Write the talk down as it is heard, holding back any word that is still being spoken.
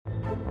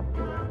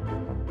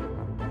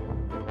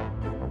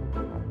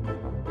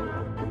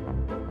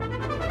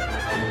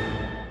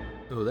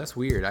Oh, that's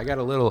weird. I got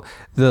the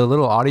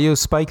little audio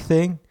spike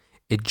thing.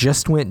 It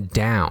just went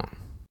down.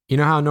 You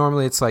know how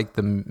normally it's like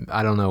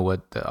I don't know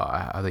what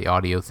how the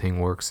audio thing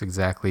works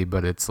exactly,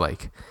 but it's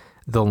like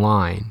the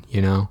line,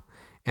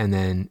 and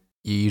then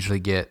you usually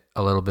get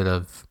a little bit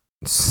of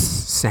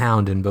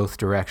sound in both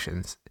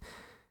directions.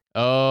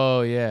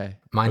 Oh, yeah.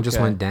 Mine just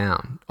went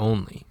down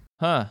only.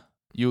 Huh.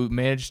 You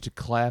managed to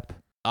clap.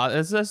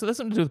 That's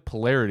something to do with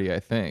polarity, I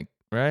think,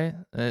 right?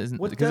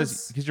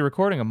 Because you're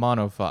recording a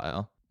mono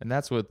file, and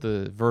that's what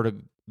the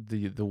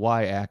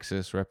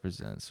y-axis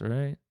represents,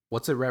 right?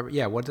 What's it?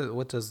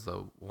 What does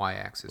the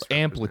y-axis represent?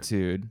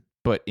 Amplitude,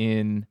 but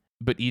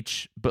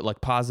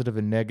like positive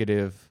and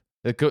negative.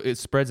 It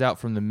spreads out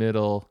from the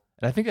middle,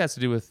 and I think it has to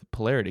do with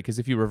polarity. Because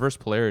if you reverse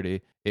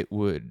polarity, it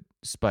would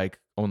spike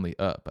only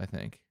up, I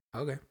think.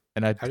 Okay.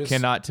 And I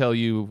cannot tell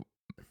you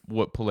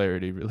what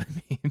polarity really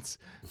means.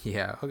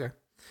 Yeah. Okay.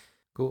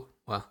 Cool.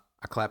 Well,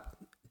 I clapped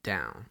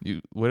down.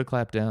 You would have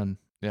clapped down.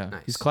 Yeah.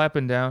 Nice. He's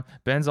clapping down.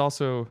 Ben's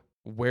also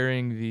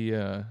wearing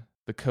the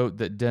coat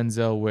that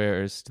Denzel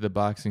wears to the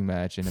boxing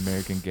match in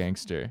American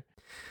Gangster.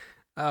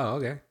 Oh,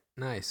 okay.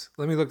 Nice.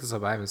 Let me look this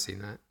up. I haven't seen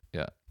that.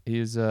 Yeah.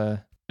 He's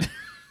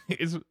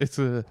it's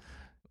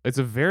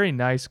a very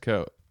nice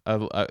coat.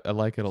 I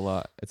like it a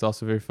lot. It's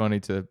also very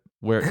funny to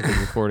wear it to the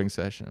recording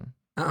session.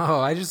 Oh,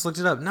 I just looked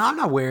it up. No, I'm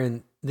not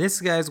wearing.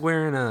 This guy's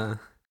wearing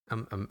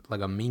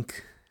like a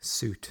mink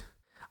suit.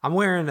 I'm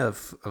wearing a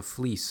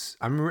fleece.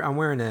 I'm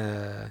wearing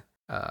a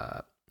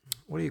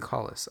what do you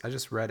call this? I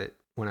just read it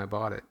when I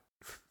bought it.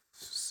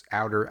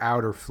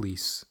 Outer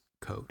fleece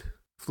coat.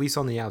 Fleece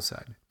on the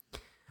outside.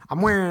 I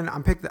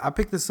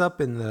picked this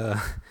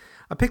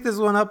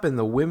one up in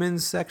the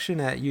women's section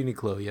at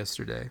Uniqlo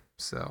yesterday.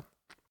 So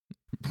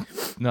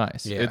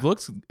nice. Yeah. It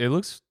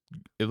looks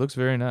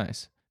very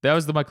nice. That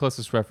was my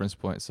closest reference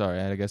point. Sorry,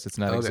 I guess it's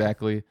not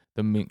exactly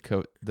the mink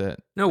coat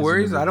that. No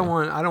worries. I don't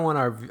want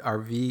our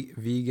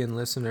vegan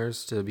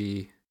listeners to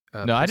be.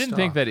 No, I didn't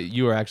think that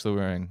you were actually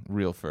wearing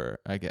real fur.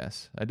 I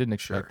guess I didn't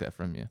expect that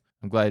from you.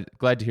 I'm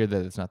glad to hear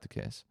that it's not the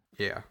case.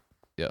 Yeah.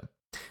 Yeah.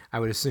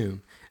 I would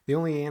assume the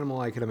only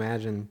animal I could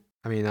imagine.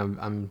 I mean,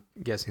 I'm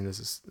guessing this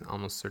is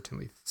almost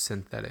certainly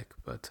synthetic,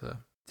 but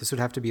this would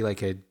have to be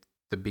like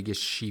the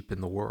biggest sheep in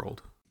the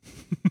world.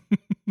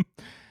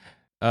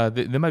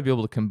 They might be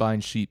able to combine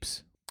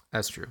sheeps.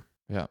 That's true.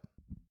 Yeah.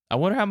 I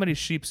wonder how many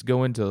sheeps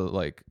go into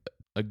like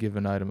a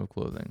given item of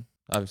clothing.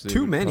 Obviously,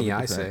 too many.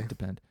 I say.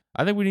 Depend.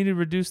 I think we need to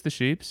reduce the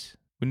sheeps.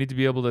 We need to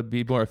be able to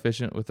be more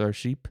efficient with our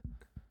sheep.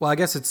 Well, I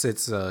guess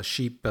it's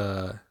sheep.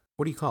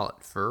 What do you call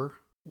it? Fur?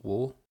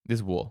 Wool?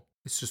 It's wool.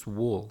 It's just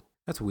wool.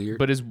 That's weird.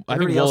 But I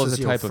think wool is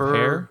a type of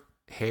hair.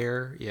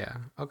 Hair, yeah.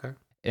 Okay.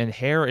 And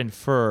hair and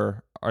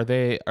fur, are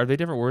they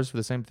different words for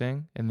the same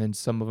thing? And then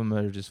some of them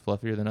are just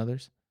fluffier than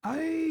others?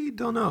 I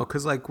don't know,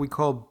 because like we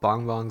call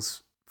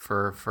bonbons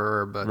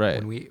fur, but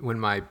when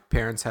my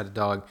parents had a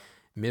dog,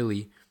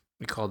 Millie,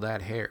 we called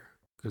that hair,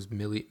 because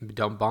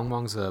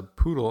bonbon's a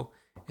poodle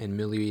and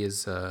Millie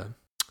is a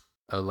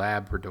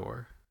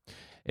Labrador.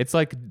 It's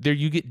like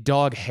you get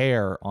dog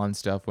hair on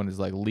stuff when it's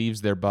like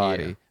leaves their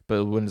body,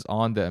 but when it's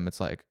on them, it's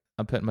like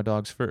I'm petting my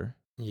dog's fur.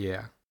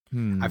 Yeah.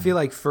 I feel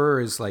like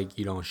fur is like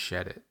you don't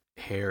shed it.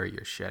 Hair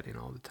you're shedding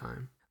all the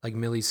time. Like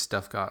Millie's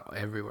stuff got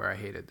everywhere. I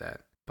hated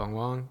that.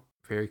 Bonbon,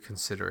 very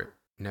considerate.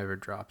 Never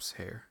drops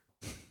hair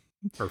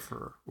or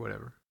fur,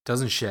 whatever.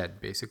 Doesn't shed,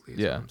 basically,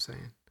 is what I'm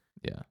saying.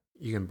 Yeah.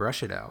 You can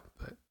brush it out,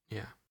 but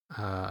yeah.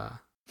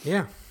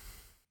 Yeah.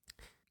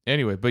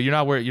 Anyway, but you're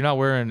not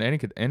wearing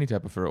any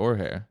type of fur or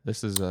hair.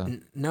 This is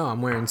no,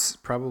 I'm wearing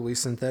probably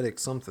synthetic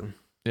something.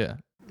 Yeah.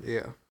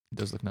 Yeah. It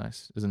does look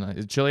nice. Isn't it?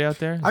 Is it chilly out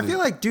there? I feel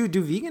like, do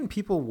vegan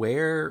people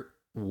wear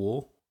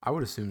wool? I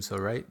would assume so,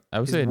 right? I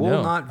would say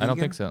no. I don't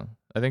think so.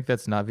 I think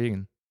that's not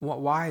vegan.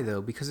 Why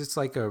though? Because it's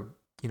like a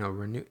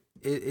renew.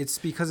 It's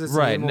because it's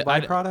right. an animal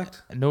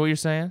byproduct. I know what you're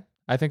saying.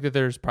 I think that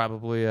there's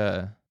probably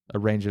a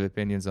range of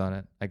opinions on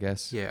it. I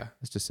guess. Yeah.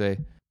 Let's just say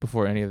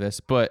before any of this,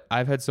 but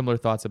I've had similar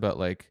thoughts about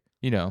like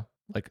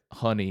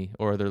honey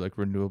or other like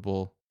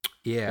renewable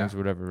things or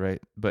whatever,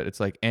 right? But it's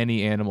like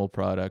any animal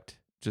product,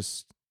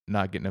 just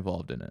not getting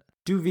involved in it.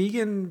 Do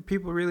vegan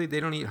people really? They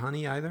don't eat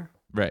honey either.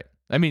 Right.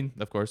 I mean,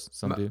 of course,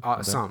 some do.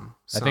 Some.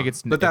 I think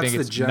it's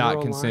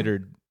not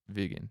considered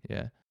vegan.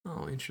 Yeah.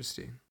 Oh,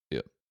 interesting.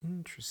 Yep.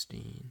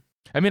 Interesting.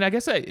 I mean, I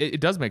guess it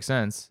does make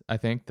sense. I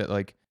think that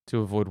like to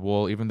avoid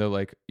wool, even though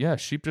like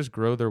sheep just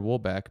grow their wool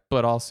back,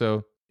 but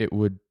also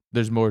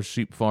there's more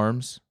sheep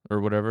farms or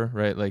whatever,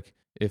 right? Like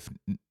if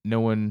no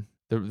one,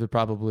 they're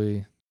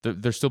probably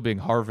they're still being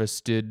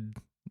harvested.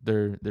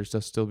 They're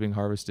still being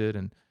harvested,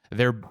 and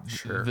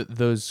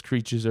those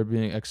creatures are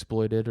being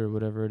exploited or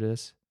whatever it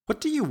is. What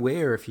do you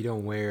wear if you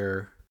don't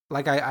wear?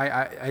 Like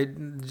a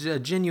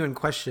genuine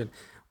question.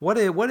 What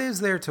is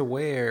there to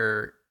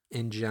wear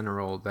in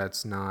general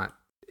that's not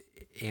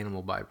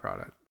animal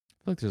byproduct?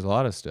 I feel like there's a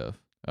lot of stuff.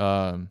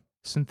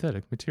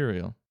 Synthetic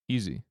material,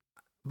 easy.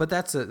 But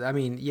that's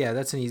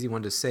an easy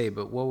one to say.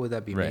 But what would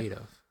that be made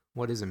of?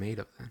 What is it made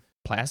of then?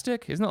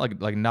 Plastic? Isn't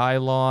it like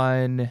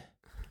nylon?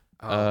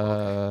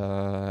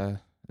 Oh, okay.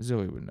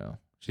 Zoe would know.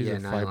 She's a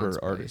fiber nylon's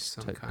probably artist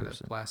some type kind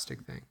person. of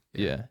plastic thing.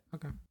 Yeah.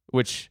 Okay.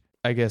 Which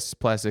I guess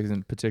plastic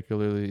isn't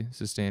particularly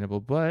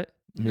sustainable, but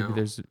maybe No.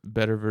 there's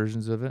better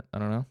versions of it. I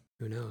don't know.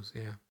 Who knows?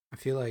 Yeah. I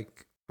feel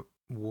like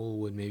wool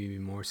would maybe be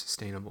more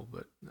sustainable,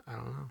 but I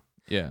don't know.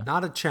 Yeah.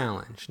 Not a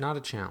challenge. Not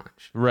a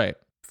challenge. Right.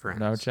 Friends.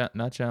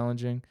 Not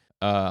challenging.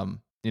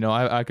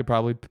 I could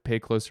probably pay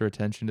closer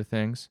attention to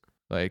things.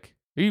 Like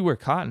you wear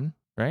cotton,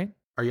 right?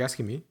 Are you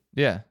asking me?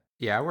 Yeah.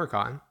 Yeah, I wear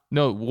cotton.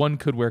 No, one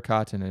could wear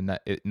cotton and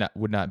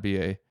would not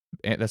be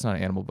that's not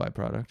an animal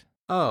byproduct.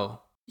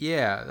 Oh,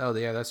 yeah. Oh,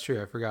 yeah, that's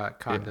true. I forgot.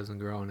 Cotton Yeah. doesn't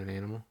grow on an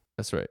animal.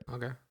 That's right.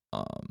 Okay.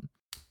 Um,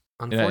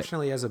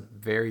 Unfortunately, it has a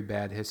very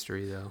bad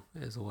history, though,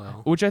 as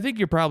well. which I think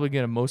you're probably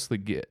gonna mostly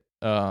get.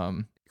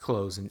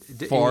 Clothes and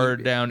Far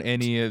down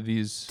any of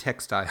these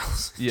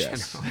textiles in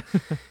yes. general.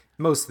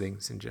 Most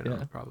things in general,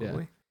 Yeah,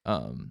 probably.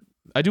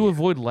 I do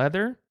avoid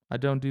leather. I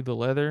don't do the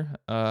leather.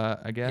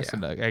 I guess,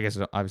 Yeah. and I guess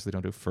I obviously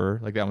don't do fur.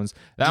 Like that one's Do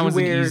you an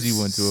wear easy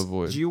one to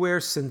avoid. Do you wear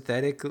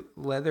synthetic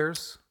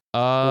leathers?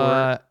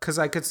 Because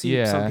I could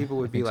see some people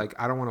would be like,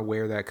 I don't want to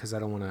wear that because I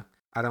don't want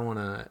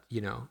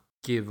to,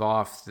 give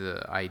off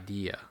the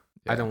idea.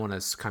 Yeah. I don't want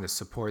to kind of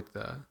support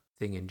the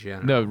thing in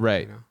general. No,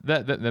 right. You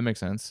know? That makes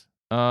sense.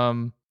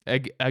 I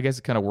guess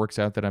it kind of works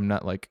out that I'm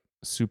not like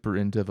super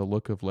into the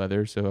look of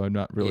leather, so I'm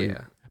not really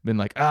been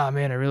like,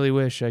 man, I really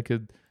wish I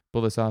could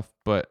pull this off.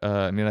 But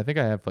I think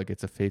I have like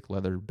it's a fake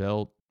leather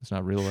belt. It's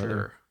not real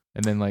leather.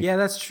 And then like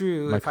that's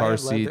true. My If car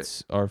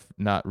seats are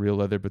not real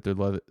leather, but they're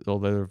leather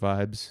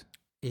vibes.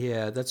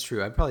 Yeah, that's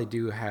true. I probably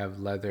do have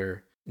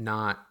leather,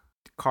 not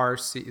car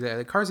seat.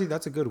 The car seat,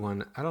 that's a good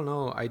one. I don't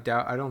know. I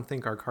don't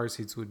think our car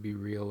seats would be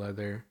real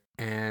leather.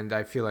 And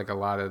I feel like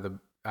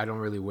I don't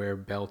really wear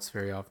belts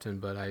very often,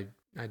 but I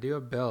do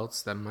have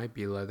belts that might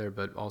be leather,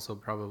 but also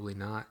probably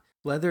not.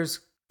 Leather's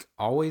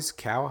always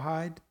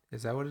cowhide.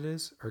 Is that what it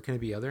is? Or can it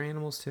be other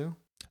animals too?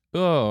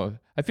 Oh,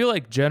 I feel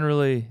like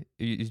generally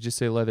you just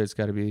say leather, it's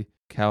got to be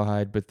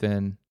cowhide, but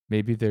then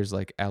maybe there's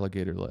like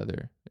alligator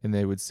leather, and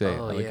they would say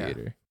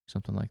alligator,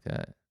 something like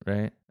that,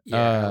 right?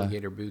 Yeah,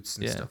 alligator boots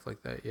and stuff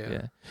like that.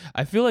 Yeah.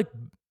 I feel like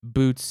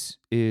boots.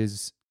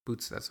 That's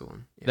the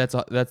one. Yeah.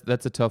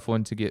 That's a tough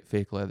one to get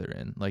fake leather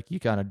in. Like you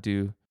gotta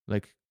do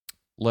like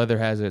leather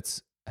has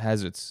its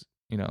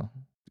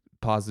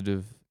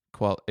positive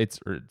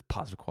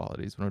positive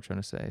qualities. What I'm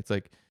trying to say, it's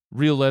like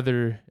real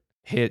leather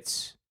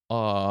hits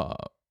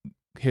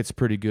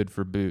pretty good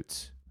for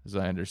boots, as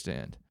I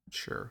understand.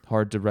 Sure.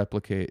 Hard to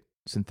replicate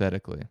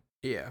synthetically.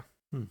 Yeah.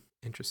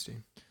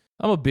 Interesting.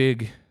 I'm a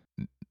big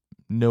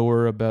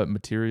knower about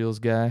materials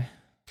guy.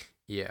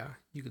 Yeah,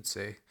 you could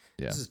say.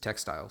 Yeah. This is a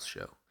textiles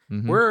show.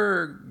 Mm-hmm.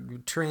 We're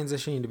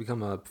transitioning to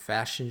become a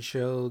fashion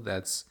show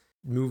that's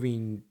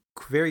moving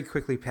very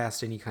quickly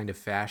past any kind of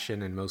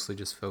fashion and mostly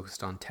just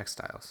focused on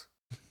textiles.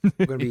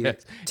 We're going to be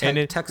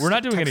we're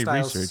not doing any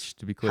research,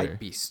 to be clear. Hype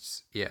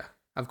beasts. Yeah,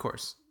 of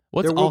course.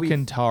 What's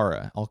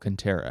Alcantara?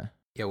 Alcantara.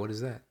 Yeah, what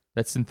is that?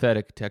 That's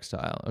synthetic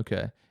textile.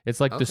 Okay. It's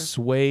like the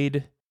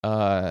suede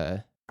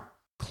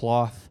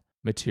cloth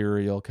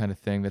material kind of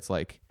thing that's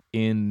like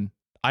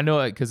I know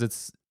it because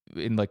it's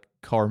in like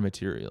car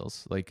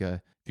materials. Like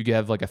if you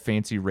have like a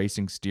fancy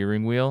racing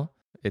steering wheel,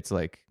 it's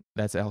like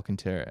that's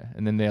Alcantara.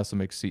 And then they also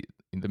make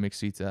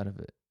seats out of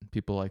it.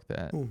 People like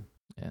that. Ooh.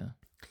 Yeah.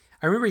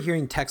 I remember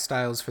hearing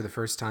textiles for the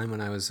first time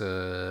when I was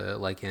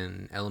like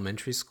in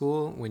elementary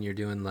school, when you're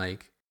doing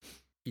like,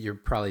 you're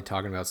probably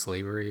talking about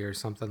slavery or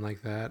something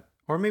like that.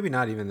 Or maybe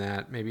not even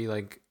that. Maybe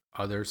like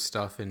other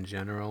stuff in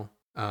general.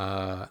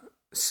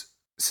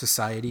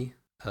 Society.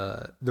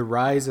 The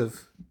rise of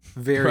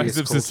various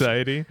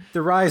society.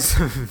 The rise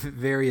of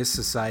various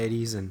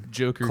societies and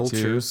Joker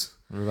cultures.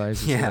 2.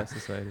 Rise of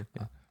society.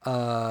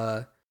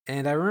 Yeah.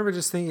 And I remember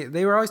just thinking,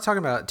 teachers were always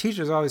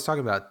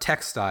talking about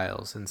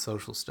textiles in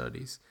social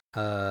studies.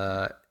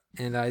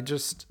 And I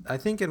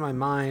think in my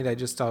mind, I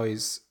just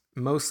always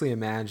mostly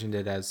imagined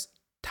it as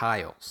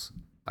tiles,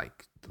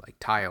 like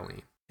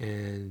tiling.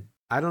 And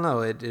I don't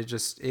know, it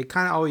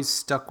kind of always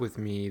stuck with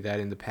me that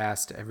in the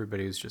past,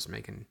 everybody was just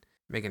making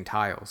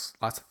tiles,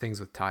 lots of things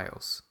with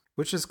tiles,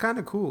 which is kind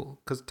of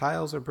cool because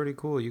tiles are pretty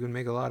cool. You can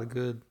make a lot of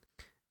good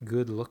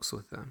looks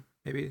with them.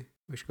 Maybe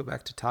we should go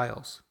back to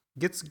tiles.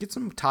 Get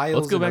some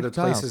tiles in other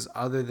places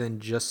other than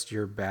just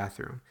your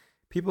bathroom.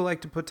 People like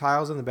to put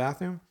tiles in the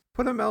bathroom.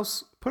 Put them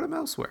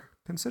elsewhere.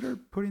 Consider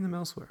putting them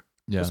elsewhere.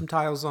 Yeah. Put some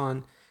tiles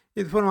on.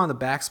 You put them on the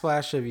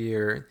backsplash of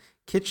your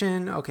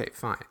kitchen. Okay,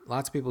 fine.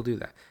 Lots of people do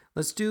that.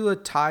 Let's do a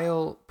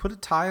tile. Put a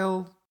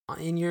tile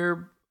in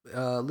your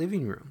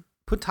living room.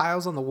 Put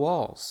tiles on the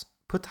walls.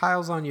 Put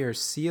tiles on your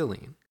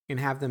ceiling and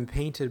have them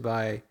painted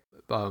by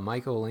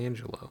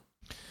Michelangelo.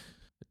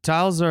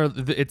 Tiles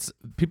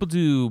people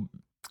do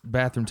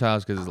bathroom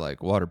tiles because it's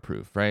like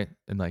waterproof, right?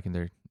 And like in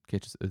their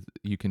kitchens,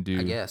 you can do.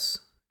 I guess.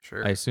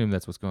 Sure. I assume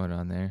that's what's going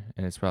on there,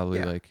 and it's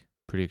probably like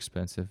pretty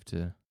expensive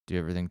to do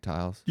everything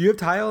tiles. Do you have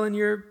tile in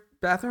your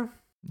bathroom?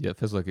 Yeah, it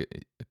feels like a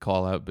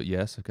call out, but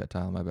yes, I've got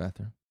tile in my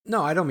bathroom.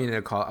 No, I don't mean it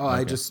a call. Oh,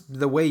 okay.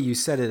 The way you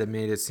said it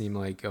made it seem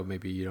like,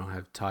 maybe you don't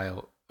have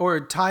tile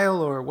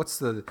or what's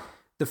the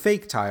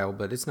fake tile,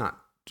 but it's not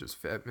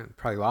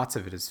probably lots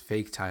of it is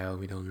fake tile.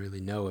 We don't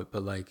really know it,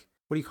 but like,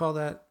 what do you call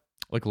that?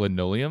 Like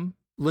linoleum?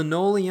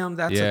 Linoleum.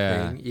 That's a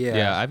thing. Yeah.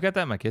 Yeah, I've got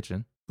that in my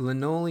kitchen.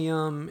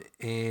 Linoleum,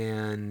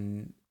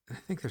 and I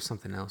think there's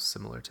something else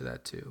similar to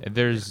that too. And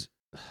there's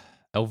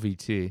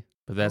LVT,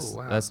 but that's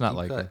not deep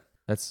like cut.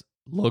 that's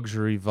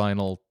luxury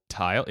vinyl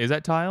tile. Is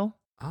that tile?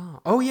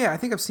 Oh yeah, I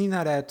think I've seen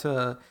that at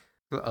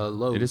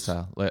Lowe's. It is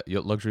tile.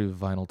 Luxury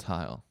vinyl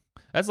tile.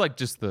 That's like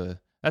that's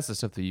the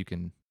stuff that you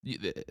can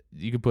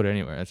put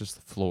anywhere. That's just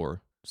the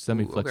floor,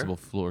 semi-flexible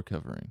floor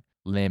covering,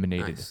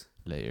 laminated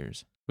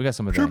layers. We got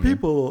some of that.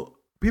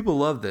 People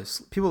love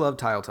this. People love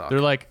tile talk. They're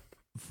like,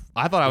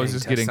 I thought I was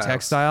just getting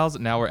textiles.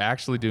 Now we're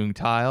actually doing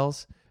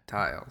tiles.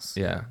 Tiles.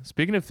 Yeah.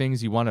 Speaking of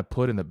things you want to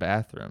put in the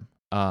bathroom,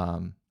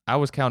 I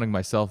was counting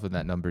myself in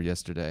that number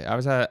yesterday.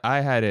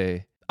 I had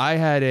a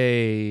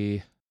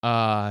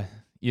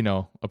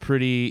a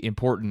pretty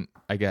important,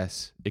 I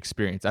guess,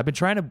 experience. I've been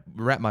trying to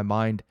wrap my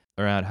mind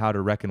around how to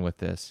reckon with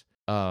this.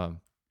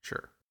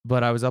 Sure.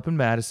 But I was up in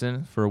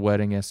Madison for a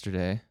wedding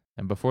yesterday,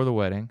 and before the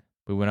wedding,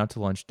 we went out to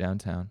lunch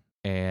downtown,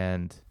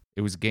 and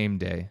it was game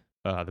day.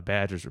 The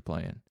Badgers were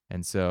playing,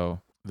 and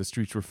so the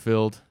streets were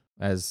filled.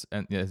 As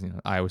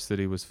Iowa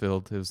City was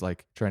filled. It was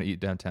like trying to eat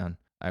downtown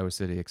Iowa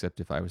City, except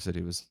if Iowa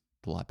City was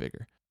a lot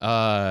bigger.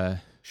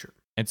 Sure.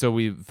 And so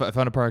we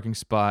found a parking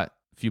spot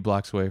a few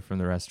blocks away from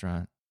the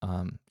restaurant.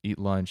 Eat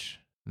lunch,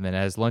 and then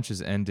as lunch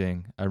is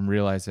ending, I'm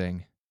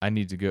realizing I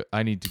need to go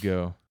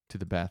to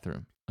the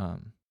bathroom.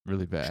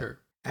 Really bad. Sure.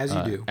 As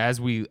you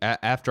do.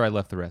 After I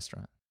left the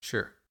restaurant.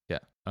 Sure. Yeah.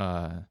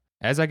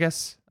 As I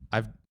guess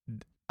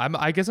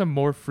I'm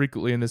more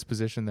frequently in this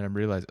position than I'm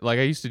realizing. Like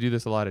I used to do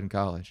this a lot in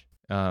college.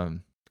 I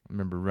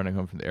remember running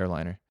home from the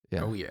airliner.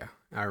 Yeah. Oh yeah,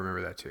 I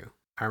remember that too.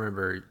 I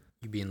remember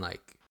you being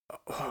like,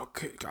 "Oh,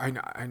 okay,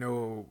 I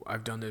know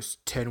I've done this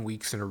 10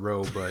 weeks in a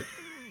row, but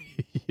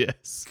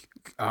yes,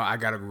 I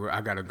gotta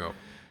go."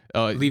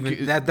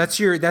 Leaving that's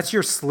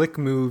your slick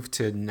move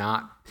to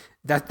not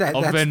that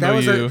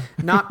was you.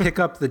 Not pick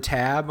up the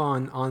tab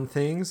on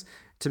things.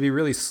 To be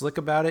really slick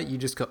about it, you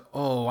just go,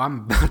 "Oh,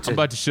 I'm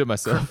about to shit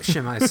myself."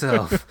 Shit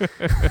myself.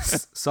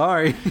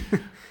 Sorry.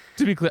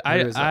 To be clear,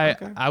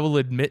 I will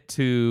admit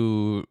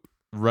to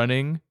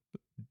running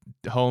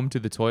home to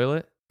the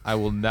toilet. I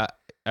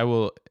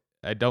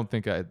don't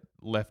think I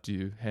left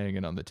you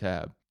hanging on the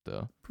tab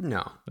though.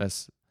 No.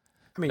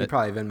 You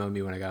probably Venmo'd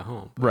me when I got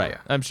home. Right. Yeah.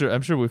 I'm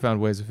sure we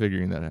found ways of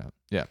figuring that out.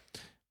 Yeah.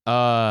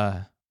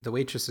 The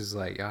waitress is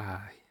like,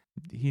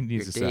 he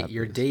needs to stop.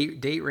 Your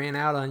date ran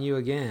out on you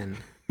again.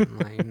 I'm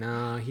like,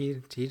 no,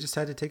 he just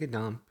had to take a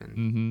dump,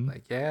 and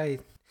like, yeah,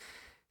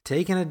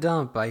 taking a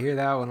dump. I hear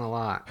that one a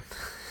lot.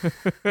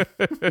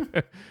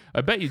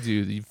 I bet you do.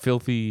 You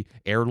filthy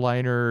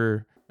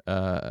airliner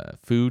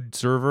food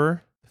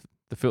server.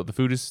 The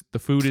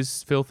food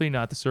is filthy,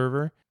 not the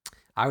server.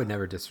 I would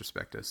never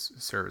disrespect a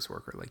service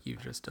worker like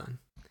you've just done.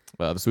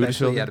 Well, the food is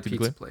filthy at a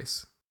pizza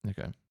place.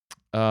 Okay.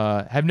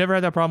 Have never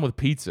had that problem with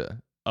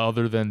pizza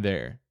other than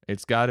there.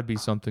 It's got to be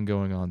something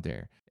going on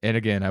there. And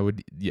again, I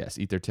would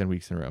eat there 10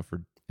 weeks in a row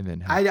and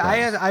then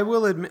I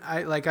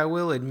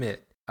will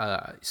admit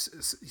a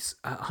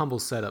humble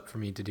setup for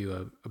me to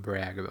do a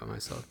brag about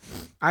myself.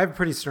 I have a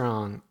pretty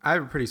strong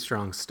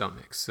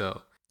stomach,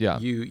 so yeah.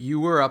 You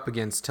were up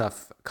against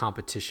tough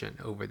competition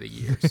over the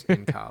years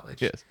in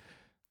college. Yes.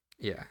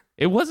 Yeah.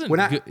 It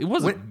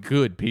wasn't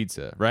good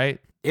pizza, right?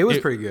 It was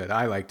pretty good.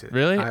 I liked it.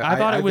 Really? I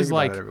thought it was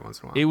like every once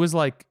in a while. It was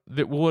like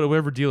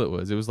whatever deal it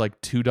was. It was like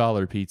 $2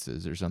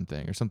 pizzas or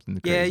something crazy.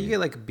 Yeah, you get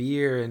like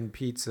beer and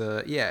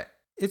pizza. Yeah,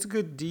 it's a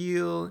good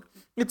deal.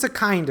 It's a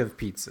kind of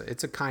pizza. Yes,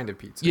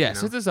 you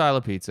know? it's a style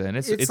of pizza, and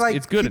it's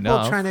like good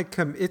enough.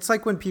 It's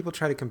like when people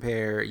try to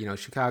compare,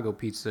 Chicago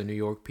pizza, New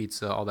York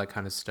pizza, all that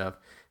kind of stuff,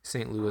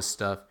 St. Louis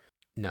stuff.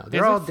 No,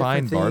 they're all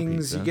different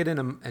things. You get in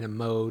a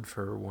mode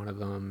for one of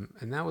them,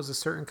 and that was a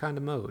certain kind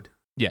of mode.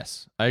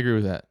 Yes, I agree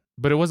with that.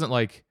 But it wasn't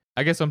like,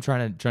 I guess I'm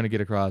trying to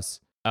get across.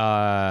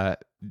 I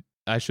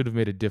should have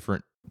made a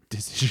different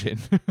decision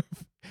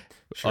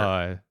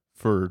Sure.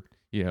 for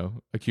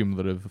a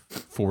cumulative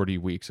 40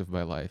 weeks of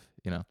my life.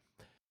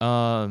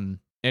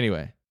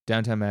 Anyway,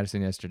 downtown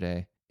Madison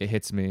yesterday, it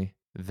hits me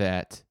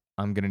that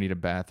I'm gonna need a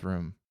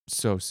bathroom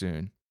so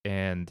soon,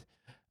 and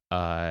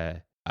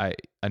I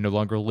no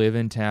longer live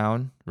in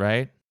town.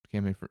 Right,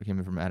 came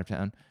in from out of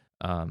town.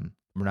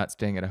 We're not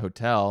staying at a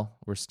hotel.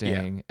 We're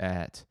staying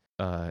at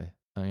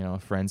a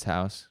friend's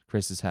house,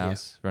 Chris's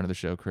house, friend of the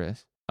show,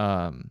 Chris.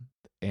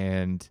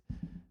 And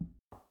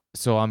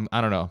so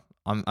I don't know.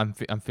 I'm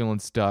feeling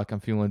stuck. I'm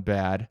feeling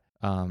bad.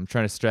 Trying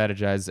to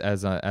strategize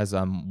as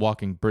I'm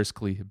walking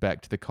briskly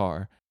back to the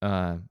car.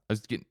 I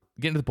was getting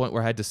to the point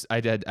where I had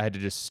to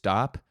just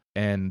stop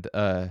and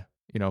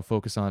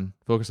focus on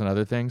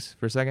other things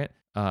for a second.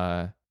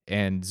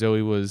 And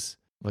Zoe was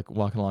like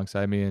walking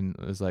alongside me and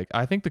was like,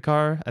 I think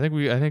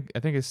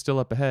it's still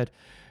up ahead.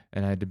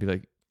 And I had to be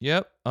like,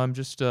 yep, I'm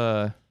just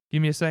give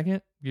me a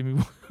second. Give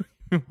me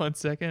 1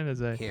 second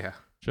as I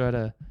try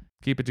to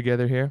keep it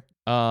together here.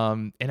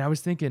 And I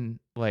was thinking,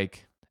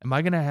 like, am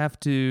I gonna have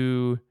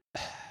to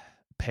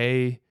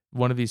pay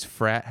one of these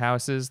frat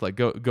houses, like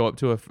go up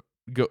to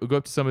go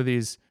up to some of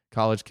these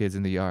college kids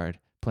in the yard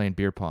playing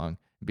beer pong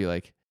and be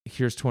like,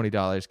 here's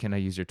 $20, can I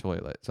use your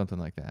toilet? Something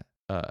like that.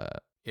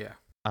 Yeah.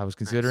 I was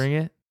considering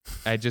it.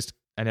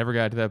 I never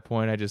got to that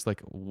point. I just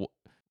like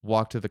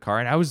walked to the car,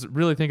 and I was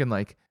really thinking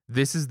like,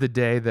 this is the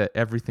day that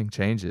everything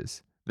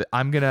changes. That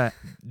I'm gonna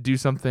do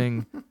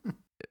something.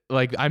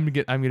 Like I'm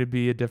gonna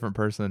be a different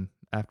person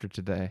after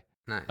today.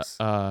 Nice.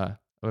 I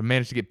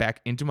managed to get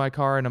back into my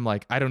car, and I'm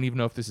like, I don't even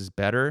know if this is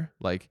better.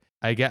 Like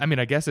I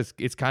guess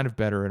it's kind of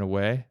better in a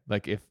way.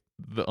 Like if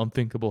the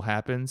unthinkable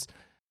happens,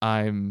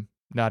 I'm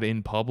not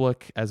in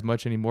public as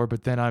much anymore,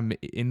 but then I'm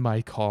in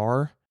my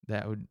car.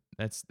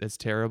 That's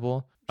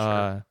terrible.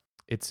 Sure.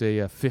 It's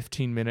a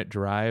 15-minute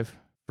drive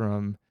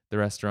from the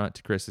restaurant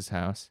to Chris's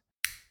house.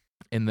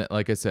 And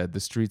like I said,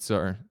 the streets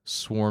are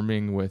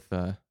swarming with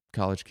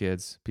college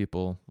kids,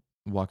 people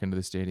walking to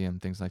the stadium,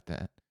 things like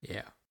that.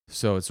 Yeah.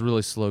 So it's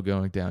really slow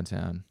going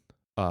downtown.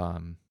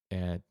 And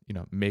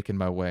making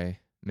my way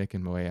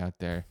out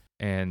there.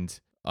 And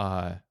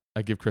I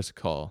give Chris a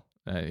call.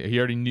 He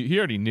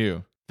already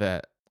knew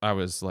that I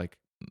was like,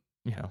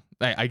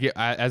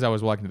 as I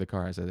was walking to the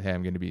car, I said, hey,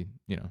 I'm going to be,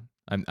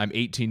 I'm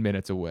 18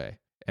 minutes away.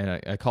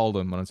 And I called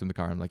him when I was in the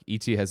car. I'm like,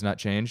 ET has not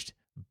changed,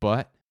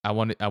 but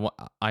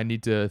I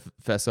need to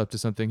fess up to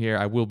something here.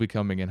 I will be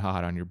coming in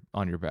hot on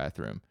your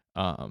bathroom.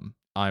 I'm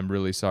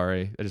really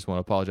sorry. I just want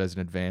to apologize in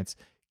advance.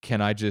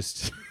 Can I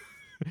just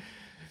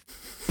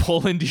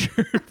pull into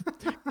your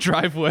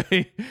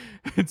driveway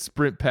and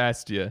sprint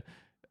past you?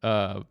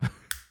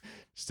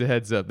 Just a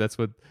heads up. That's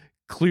what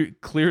clear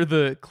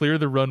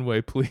the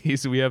runway,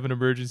 please. We have an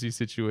emergency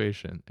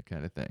situation, that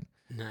kind of thing.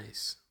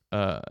 Nice.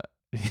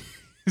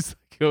 He's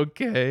like,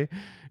 okay,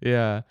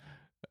 yeah.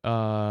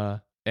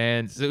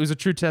 And it was a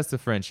true test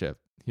of friendship,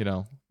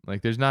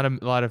 like there's not a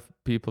lot of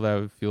people that I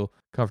would feel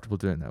comfortable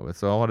doing that with.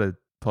 So I want to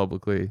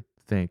publicly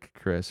thank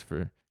Chris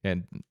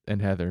and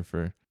Heather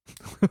for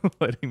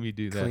letting me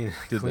do that.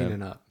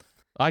 Cleaning up.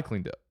 I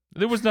cleaned up.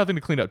 There was nothing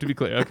to clean up, to be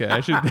clear. Okay,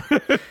 I should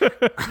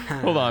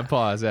hold on,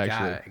 pause.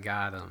 Actually,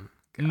 got him.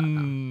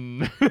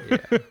 Yeah.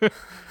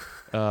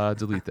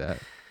 Delete that.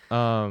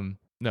 No.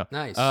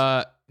 Nice.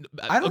 I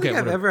don't think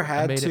I've ever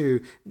had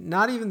to.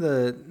 Not even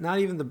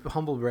the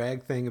humble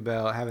brag thing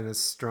about having a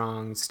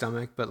strong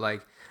stomach, but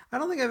like I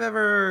don't think I've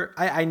ever.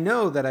 I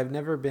know that I've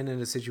never been in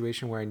a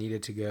situation where I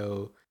needed to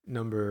go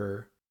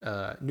numero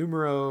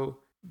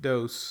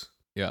dos.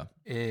 Yeah.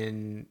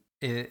 In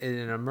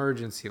an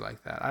emergency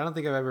like that, I don't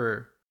think I've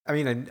ever. I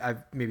mean,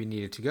 I've maybe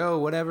needed to go,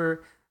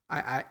 whatever.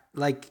 I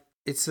like.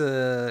 It's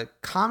a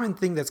common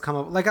thing that's come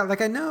up. Like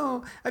I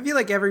know. I feel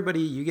like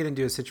everybody. You get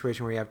into a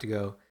situation where you have to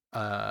go.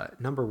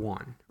 Number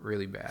one,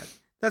 really bad.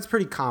 That's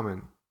pretty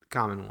common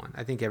one.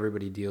 I think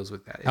everybody deals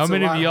with that. How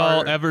many of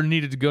y'all ever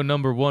needed to go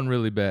number one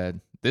really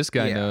bad? This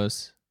guy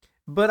knows.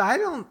 But I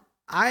don't.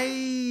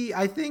 I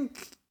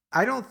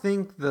don't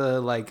think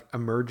the like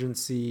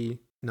emergency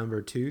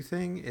number two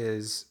thing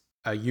is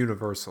a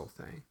universal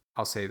thing.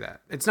 I'll say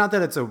that. It's not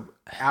that it's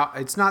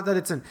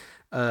an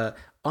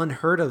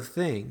unheard of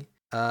thing.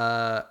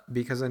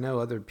 Because I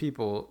know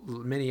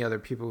many other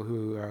people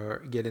who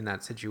get in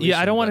that situation. Yeah,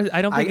 I don't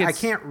think I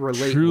can't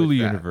relate. Truly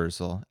with that.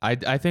 Universal.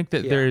 I think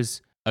that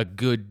there's a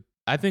good.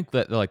 I think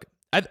that like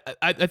I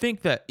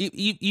think that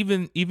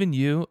even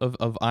you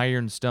of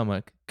iron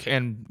stomach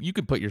you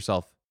can put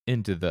yourself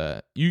into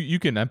the you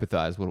can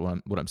empathize with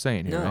what I'm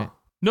saying here, right?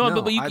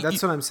 No, but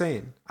that's what I'm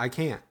saying. I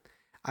can't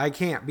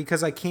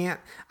because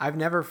I've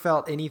never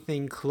felt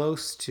anything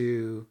close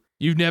to.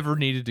 You've never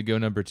needed to go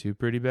number two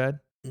pretty bad?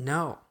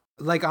 No.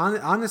 Like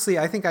honestly,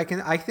 I think I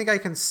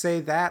can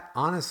say that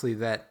honestly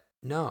that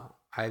no,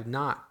 I've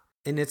not.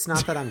 And it's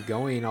not that I'm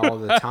going all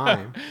the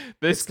time.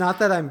 It's not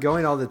that I'm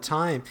going all the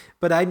time,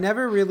 but I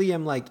never really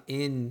am like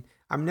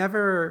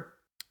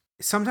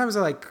sometimes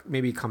I like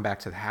maybe come back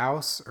to the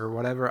house or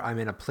whatever. I'm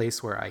in a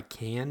place where I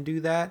can do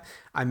that.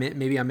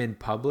 Maybe I'm in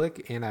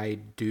public and I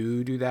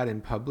do that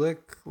in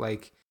public.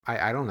 Like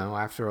I don't know,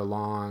 after a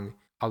long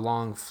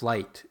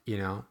flight,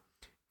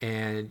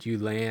 and you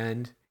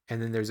land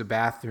and then there's a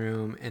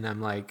bathroom and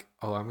I'm like,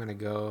 oh, I'll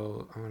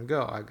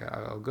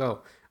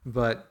go.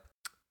 But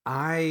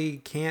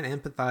I can't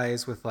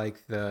empathize with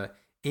like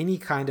any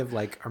kind of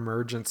like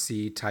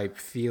emergency type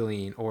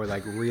feeling or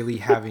like really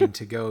having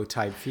to go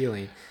type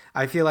feeling.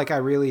 I feel like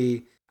I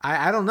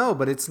don't know,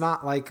 but it's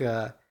not like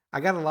I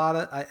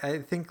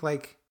think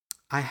like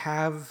I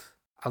have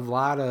a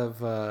lot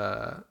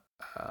of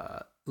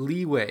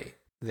leeway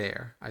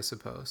there, I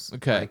suppose.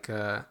 Okay. Like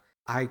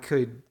I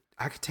could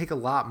take a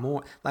lot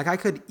more. Like I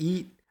could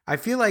eat. I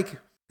feel like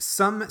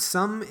some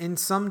in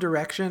some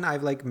direction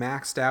I've like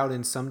maxed out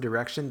in some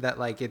direction that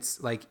like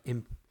it's like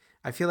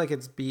I feel like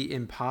it's be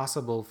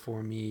impossible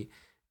for me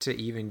to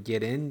even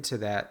get into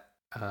that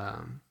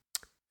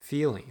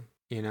feeling,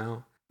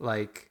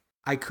 like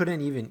I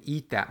couldn't even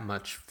eat that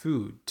much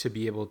food to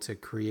be able to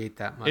create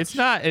that much. It's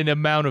not an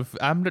amount of.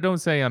 Don't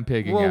say I'm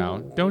pigging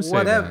out. Don't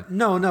say that.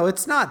 No,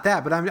 it's not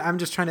that. But I'm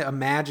just trying to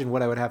imagine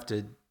what I would have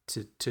to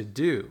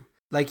do.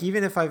 like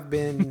even if I've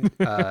been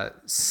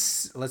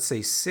let's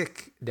say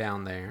sick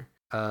down there,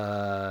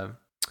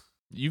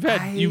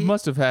 you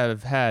must have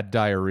had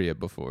diarrhea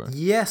before.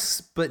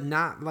 yes, but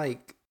not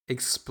like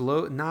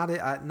explode,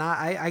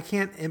 I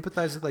can't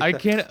empathize with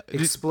like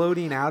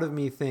exploding out of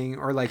me thing,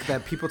 or like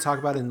that people talk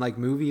about in like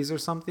movies or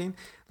something.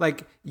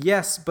 Like,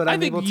 yes, but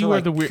I'm able to you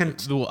like are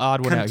the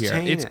odd one out here.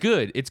 It's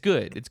good. It's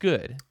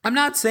good. I'm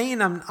not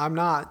saying I'm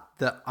not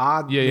the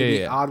odd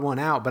odd one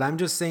out, but I'm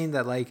just saying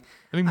that like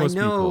I think most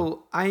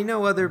people I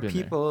know other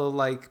people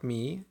like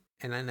me,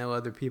 and I know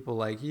other people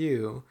like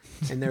you,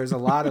 and there's a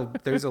lot of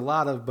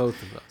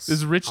both of us. This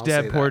is rich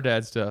dad, poor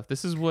dad stuff.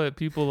 This is what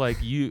people like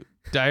you,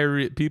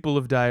 people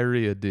of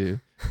diarrhea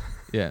do.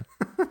 Yeah.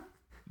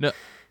 No.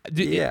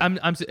 Yeah.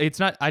 It's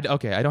not.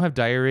 Okay. I don't have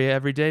diarrhea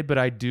every day, but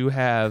I do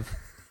have.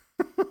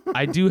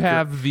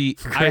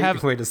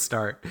 Great way to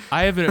start.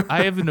 I have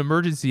an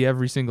emergency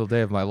every single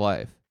day of my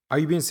life. Are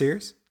you being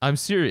serious? I'm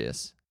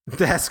serious.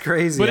 That's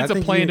crazy. But it's a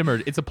planned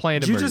emergency. It's a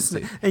planned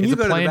emergency. You go to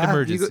the planned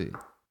emergency.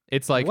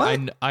 It's like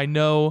what? I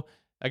know.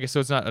 I guess so.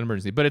 It's not an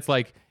emergency, but it's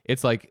like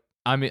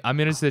I'm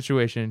in a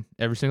situation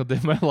every single day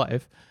of my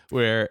life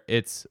where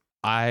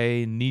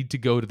I need to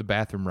go to the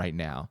bathroom right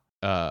now,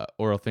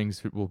 or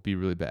things will be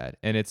really bad.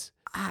 And it's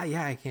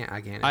I can't.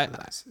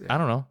 I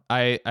don't know.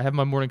 I have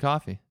my morning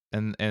coffee,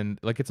 and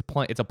like it's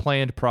a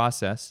planned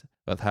process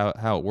of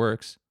how it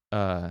works.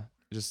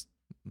 Just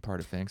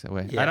part of things that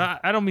way. Yeah.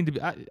 I don't mean to be.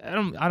 I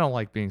don't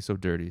like being so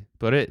dirty,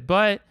 but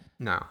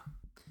no.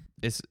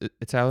 It's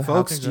how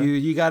folks. How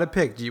you got to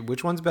pick.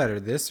 Which one's better,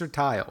 this or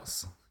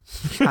tiles?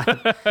 You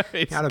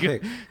gotta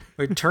pick.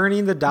 We're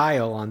turning the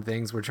dial on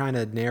things. We're trying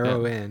to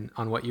narrow in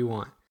on what you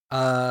want.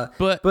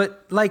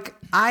 But like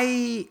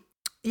I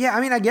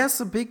mean, I guess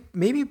a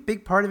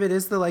big part of it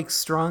is the like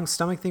strong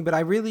stomach thing. But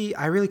I really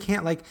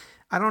can't, like,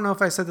 I don't know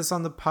if I said this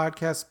on the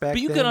podcast back.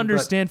 But you can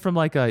understand from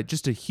like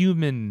just a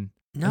human.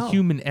 No. A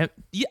human.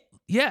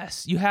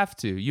 Yes, you have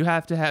to. You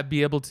have to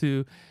be able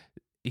to.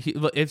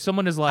 If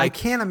someone is like, I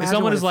can't imagine. If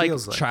someone what is it like,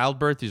 feels like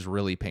childbirth is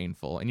really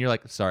painful, and you're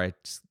like, sorry, it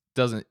just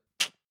doesn't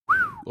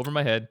over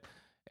my head,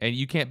 and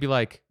you can't be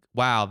like,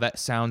 wow, that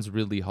sounds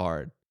really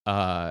hard.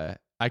 I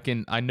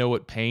know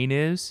what pain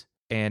is,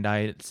 and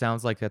it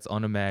sounds like that's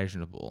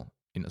unimaginable.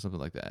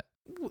 Something like that.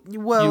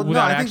 Well, no,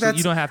 I think that's.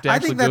 You don't have to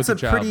actually go through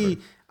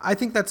childbirth. I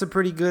think that's a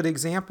pretty good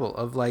example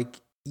of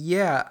like,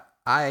 yeah.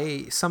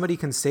 Somebody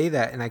can say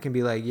that, and I can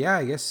be like, yeah,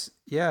 I guess,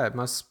 yeah, it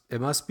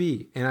must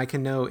be, and I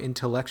can know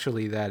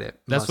intellectually that it.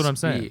 That's what I'm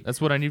saying. Be. That's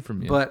what I need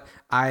from you. But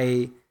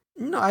I'm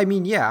not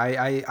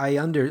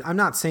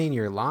saying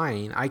you're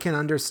lying. I can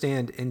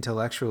understand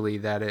intellectually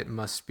that it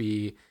must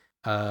be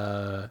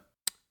a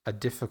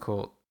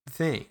difficult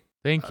thing.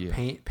 Thank you.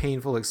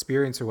 Painful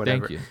experience or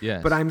whatever. Thank you.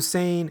 Yes. But I'm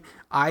saying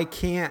I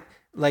can't,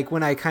 like,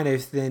 when I kind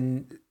of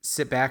then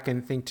sit back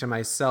and think to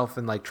myself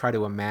and like try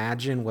to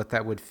imagine what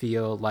that would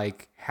feel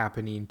like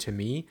happening to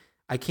me,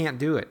 I can't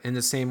do it in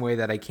the same way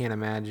that I can't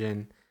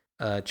imagine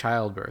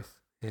childbirth,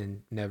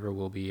 and never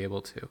will be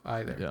able to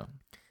either. Yeah.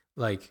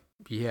 Like,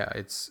 yeah,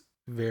 it's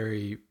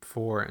very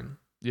foreign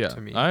to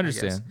me. I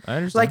understand. I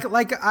understand.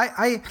 Like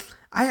I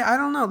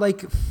don't know,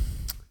 like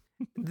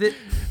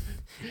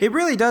it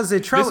really does.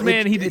 This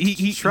man, he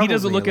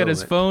doesn't look at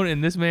his phone,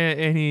 and this man,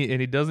 and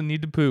he doesn't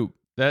need to poop.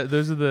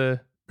 Those are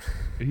the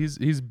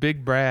he's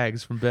big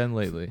brags from Ben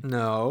lately.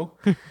 No.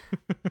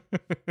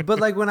 But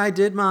like when I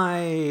did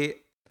my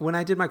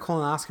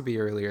colonoscopy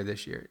earlier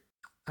this year,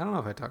 I don't know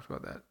if I talked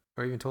about that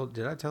or even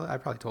did I tell it? I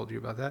probably told you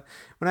about that.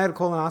 When I had a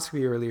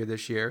colonoscopy earlier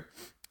this year,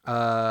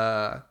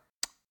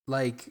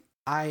 like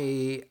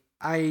I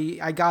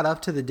got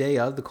up to the day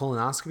of the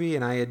colonoscopy,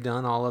 and I had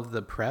done all of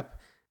the prep,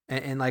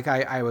 and like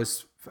I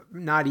was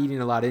not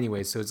eating a lot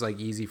anyway, so it's like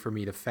easy for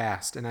me to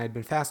fast. And I had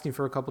been fasting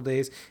for a couple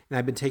days, and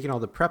I'd been taking all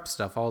the prep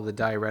stuff, all the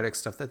diuretic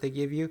stuff that they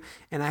give you,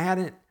 and I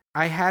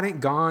hadn't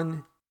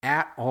gone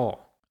at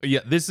all.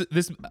 Yeah, this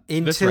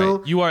until that's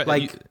right. You are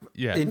like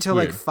until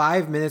weird. like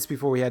 5 minutes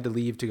before we had to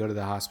leave to go to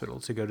the hospital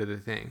to go to the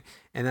thing,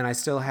 and then I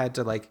still had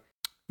to, like,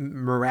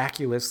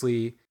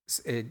 miraculously,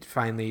 it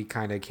finally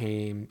kind of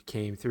came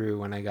through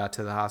when I got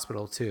to the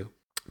hospital too.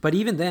 But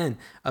even then,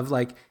 of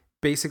like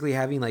basically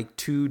having like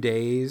 2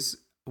 days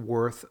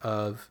worth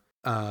of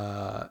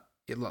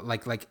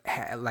like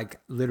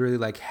literally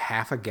like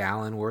half a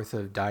gallon worth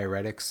of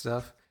diuretic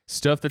stuff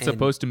that's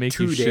supposed to make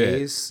you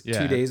shit.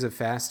 2 days of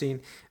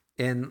fasting.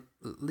 And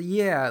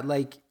yeah,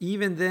 like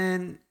even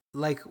then,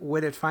 like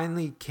when it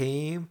finally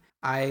came,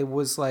 I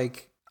was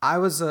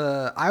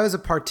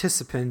a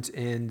participant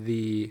in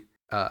the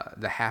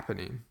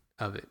happening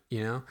of it,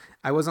 you know?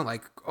 I wasn't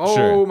like,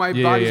 Sure. My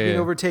body's being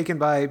overtaken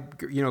by,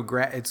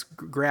 it's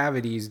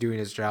gravity's doing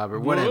its job or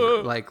whatever.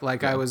 Whoa.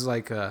 Like I was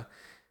like it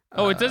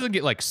doesn't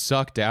get like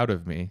sucked out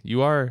of me.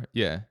 You are,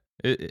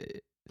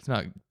 it's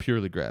not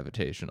purely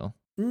gravitational.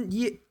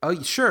 Yeah.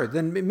 Oh, sure.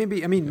 Then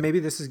maybe, maybe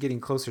this is getting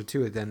closer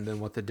to it than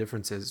what the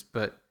difference is.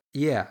 But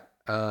yeah,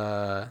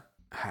 I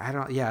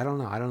don't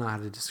know. I don't know how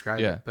to describe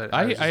it. But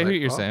I hear what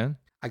you're saying.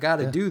 I got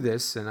to do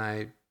this, and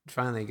I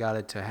finally got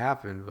it to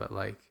happen. But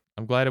like,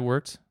 I'm glad it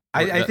worked.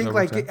 I think that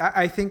like works out?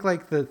 I think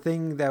like the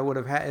thing that would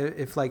have had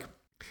if like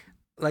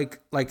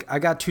I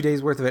got 2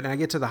 days worth of it and I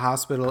get to the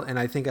hospital and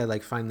I think I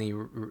like finally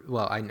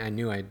well I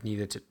knew I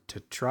needed to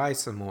try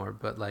some more,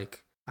 but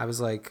like I was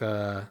like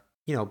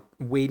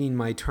waiting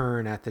my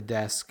turn at the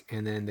desk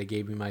and then they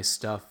gave me my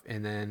stuff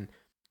and then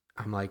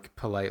I'm like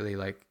politely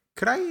like,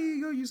 could I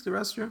go use the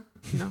restroom,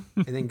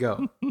 and then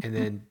go and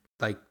then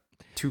like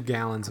 2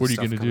 gallons of What are you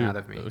stuff gonna come do? out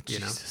of me, Oh,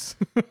 Jesus.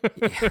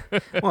 Yeah.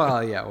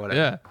 Well, yeah,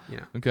 whatever.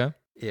 Yeah. Okay.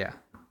 Yeah.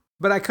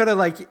 But I could have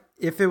like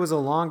if it was a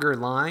longer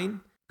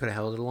line, could have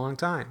held it a long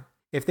time.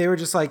 If they were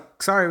just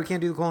like, sorry, we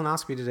can't do the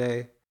colonoscopy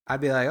today,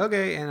 I'd be like,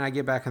 okay, and I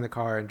get back in the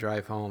car and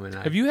drive home and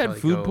Have you had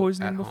food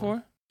poisoning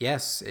before?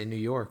 Yes, in New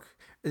York.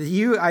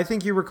 I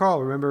think you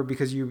recall, remember,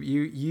 because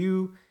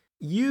you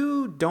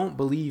don't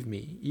believe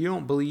me. You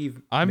don't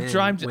believe I'm men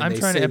trying when to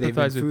they say they've been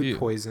empathize with food you.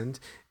 poisoned.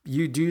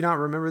 You do not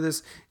remember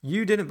this.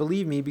 You didn't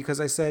believe me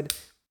because I said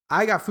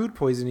I got food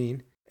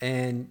poisoning,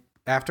 and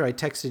after I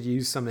texted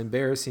you some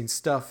embarrassing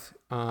stuff,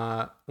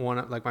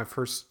 like my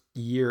first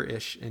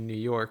year-ish in New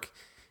York,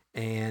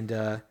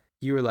 and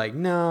you were like,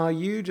 "No,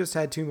 you just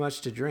had too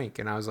much to drink,"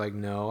 and I was like,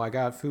 "No, I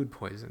got food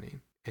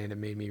poisoning," and it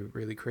made me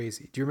really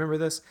crazy. Do you remember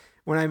this?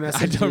 When I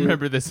messaged I don't you,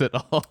 remember this at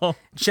all.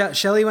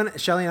 Shelly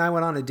and I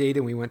went on a date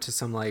and we went to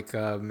some like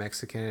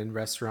Mexican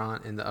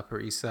restaurant in the Upper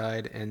East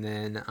Side, and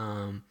then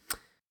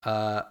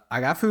I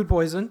got food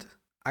poisoned.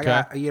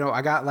 I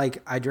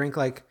drank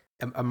like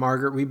a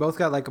margarita. We both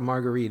got like a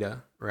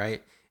margarita,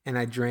 right? And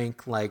I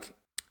drank like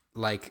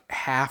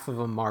half of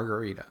a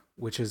margarita,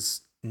 which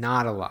is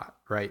not a lot,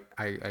 right?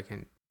 I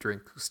can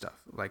drink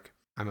stuff. Like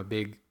I'm a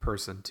big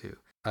person too.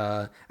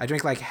 I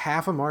drank like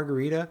half a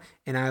margarita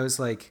and I was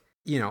like,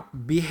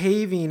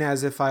 behaving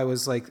as if I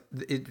was like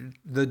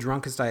the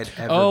drunkest I had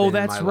ever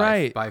been in my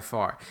life by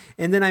far.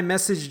 And then I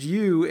messaged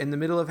you in the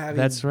middle of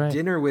having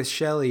dinner with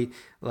Shelly,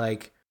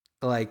 like,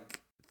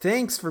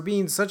 thanks for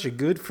being such a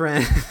good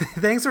friend.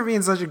 Thanks for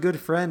being such a good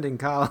friend in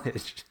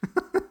college.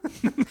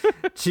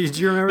 Do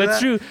you remember that?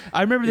 That's true.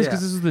 I remember this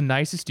because this is the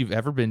nicest you've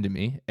ever been to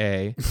me.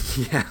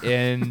 Yeah.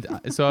 And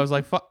so I was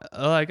like, all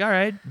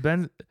right,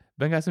 Ben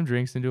got some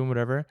drinks and doing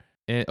whatever.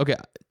 And okay,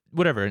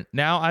 whatever.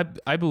 Now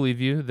I believe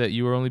you that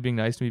you were only being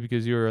nice to me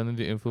because you were under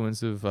the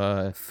influence of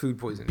food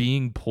poisoning,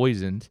 being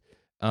poisoned.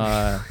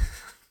 And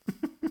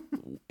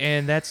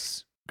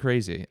that's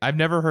crazy. I've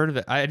never heard of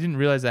it. I didn't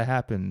realize that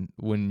happened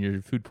when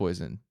you're food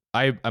poisoned.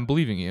 I'm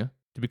believing you,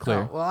 to be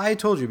clear. Oh, well, I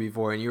told you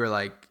before, and you were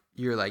like,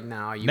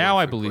 no. Now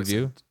I believe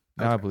you.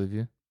 Now I believe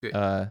you. Good.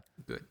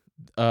 Good.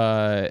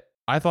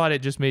 I thought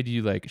it just made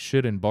you like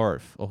shit and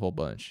barf a whole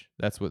bunch.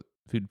 That's what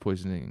food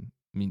poisoning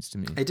means to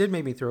me. It did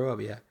make me throw up.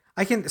 Yeah.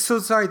 So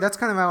sorry. That's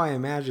kind of how I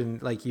imagine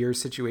like your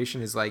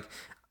situation is like.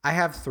 I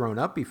have thrown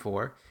up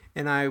before,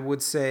 and I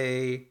would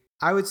say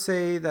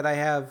that I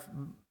have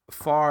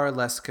far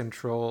less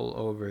control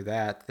over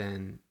that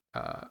than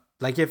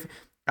like if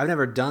I've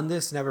never done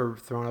this, never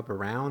thrown up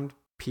around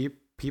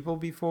people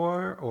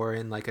before, or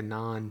in like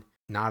not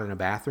in a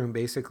bathroom,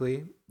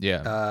 basically.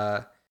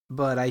 Yeah.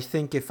 But I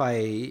think if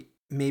I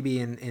maybe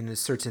in a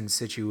certain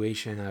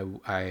situation,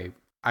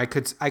 I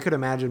could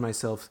imagine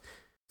myself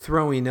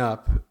throwing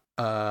up,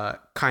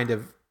 kind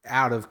of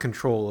out of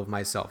control of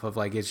myself, of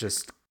like it's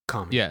just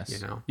coming.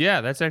 Yes.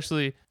 Yeah, that's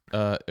actually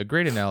a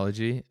great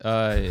analogy.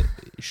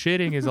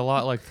 Shitting is a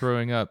lot like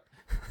throwing up,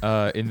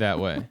 in that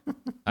way.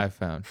 I've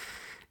found.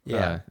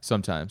 Yeah.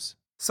 Sometimes.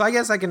 So I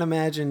guess I can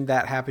imagine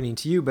that happening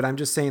to you, but I'm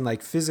just saying,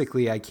 like,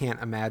 physically, I can't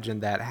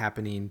imagine that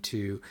happening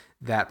to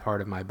that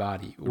part of my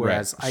body.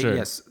 Whereas,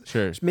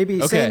 Sure. Maybe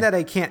saying that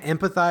I can't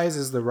empathize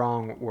is the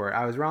wrong word.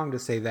 I was wrong to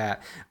say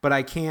that, but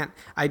I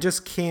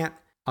just can't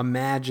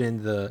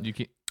imagine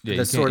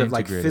the sort of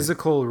like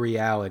physical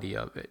reality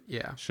of it.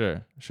 Yeah.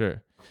 Sure.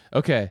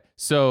 Okay.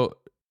 So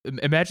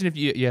imagine if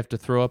you have to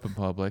throw up in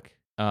public.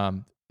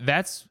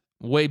 That's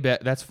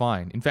that's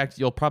fine. In fact,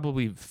 you'll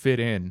probably fit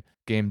in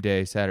game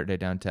day Saturday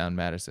downtown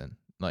Madison.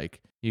 Like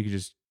you could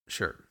just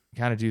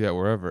kind of do that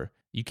wherever.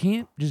 You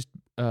can't just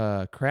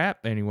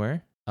crap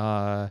anywhere.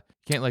 You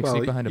can't like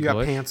sneak behind a bush. You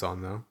got pants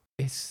on though.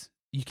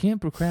 You can't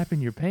put crap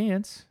in your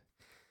pants.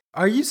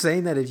 Are you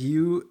saying that if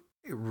you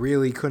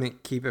really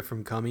couldn't keep it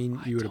from coming,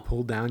 you would have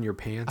pulled down your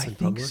pants in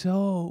public? I think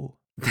so.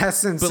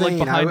 That's insane. But like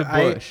behind a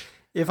bush.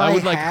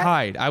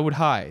 I would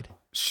hide.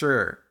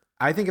 Sure.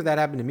 I think if that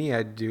happened to me,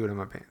 I'd do it in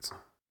my pants.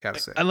 Gotta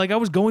say. I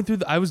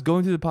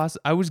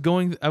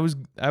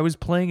was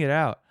playing it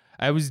out.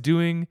 I was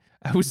doing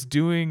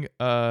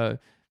the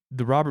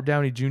Robert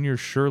Downey Jr.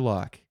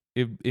 Sherlock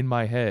in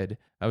my head.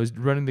 I was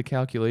running the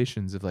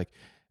calculations of like,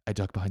 I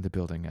duck behind the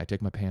building, I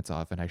take my pants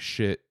off, and I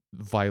shit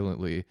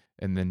violently,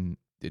 and then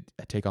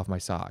I take off my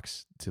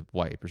socks to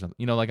wipe or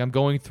something. Like I'm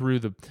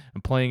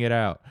playing it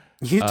out.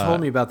 You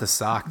told me about the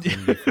sock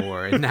thing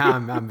before, and now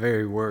I'm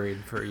very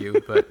worried for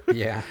you. But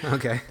yeah,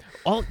 okay.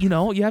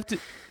 You have to.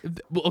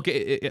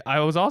 Okay, I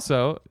was always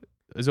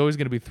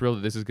going to be thrilled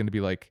that this is going to be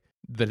like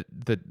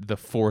the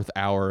fourth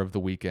hour of the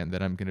weekend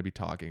that I'm going to be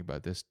talking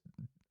about this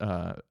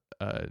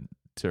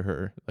to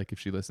her, like if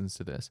she listens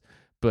to this.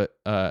 But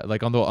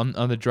like on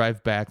the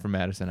drive back from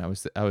Madison,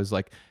 I was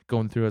like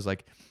going through. I was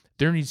like,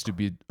 there needs to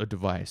be a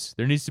device.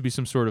 There needs to be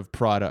some sort of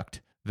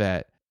product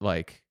that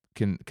like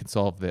can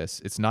solve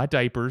this. It's not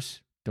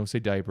diapers. Don't say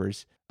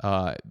diapers.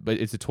 But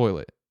it's a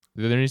toilet.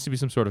 There needs to be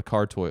some sort of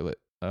car toilet.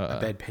 A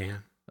bedpan.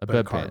 A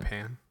bedpan. Car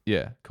pan.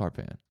 Yeah, car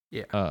pan.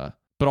 Yeah.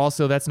 But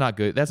also that's not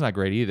good. That's not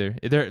great either.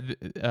 You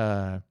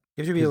have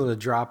to be able to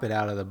drop it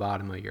out of the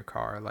bottom of your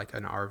car like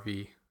an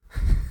RV.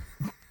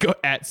 Go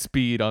at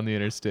speed on the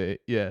interstate.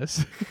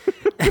 Yes.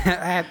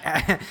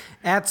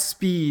 at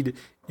speed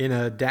in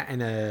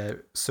a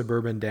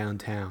suburban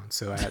downtown.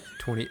 So at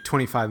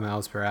 25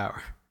 miles per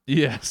hour.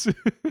 Yes.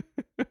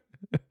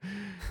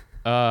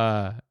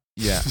 Yeah,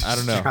 I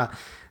don't know.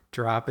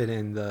 Drop it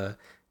in the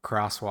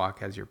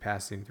crosswalk as you're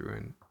passing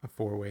through a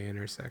 4-way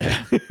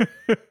intersection.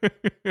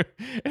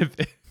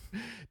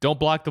 Don't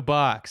block the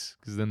box,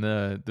 because then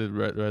the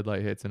red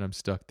light hits and I'm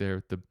stuck there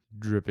with the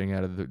dripping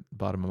out of the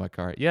bottom of my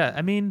car. Yeah,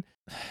 I mean,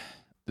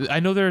 I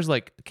know there's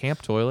like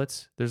camp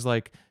toilets. There's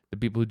like the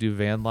people who do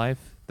van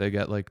life. They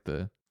got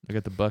the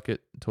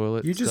bucket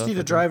toilet. You just need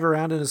to drive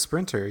around in a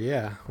Sprinter,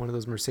 yeah, one of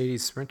those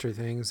Mercedes Sprinter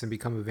things, and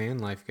become a van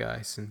life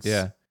guy. Since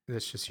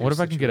that's just your what if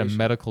I can get a situation.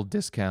 medical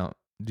discount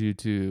due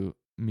to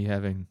me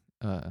having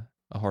a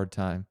hard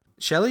time?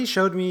 Shelly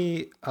showed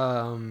me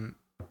FSA.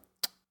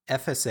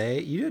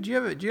 Do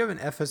you have an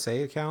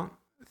FSA account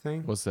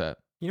thing? What's that?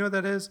 You know what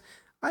that is?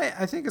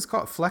 I think it's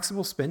called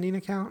flexible spending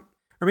account,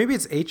 or maybe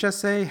it's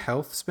HSA,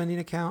 health spending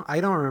account. I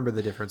don't remember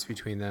the difference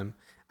between them.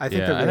 I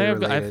think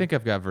I think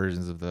I've got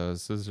versions of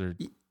those. Those are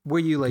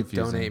where you like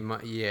confusing. donate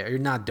money. Yeah, or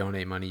not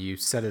donate money. You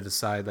set it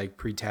aside like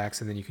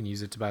pre-tax, and then you can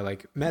use it to buy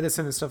like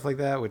medicine and stuff like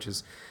that, which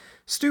is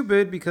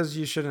stupid because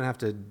you shouldn't have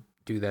to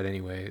do that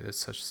anyway. That's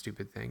such a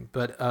stupid thing.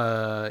 But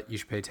you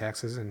should pay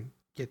taxes and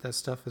get that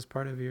stuff as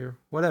part of your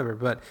whatever.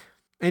 But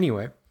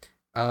anyway,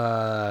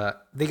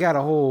 they got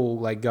a whole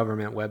like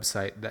government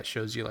website that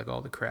shows you like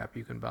all the crap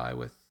you can buy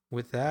with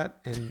that,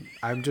 and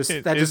I'm just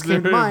that just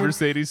came to mind.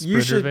 Mercedes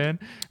Sprinter van?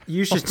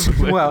 You should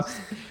well,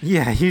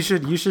 yeah, you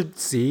should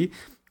see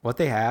what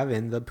they have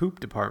in the poop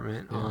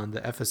department on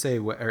the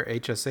FSA or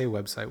HSA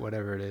website,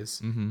 whatever it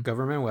is,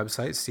 government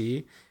website.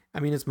 See, I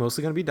mean, it's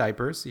mostly going to be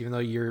diapers, even though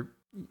you're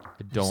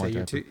doing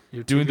the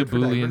good for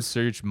Boolean diapers.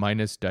 search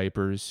minus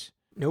diapers.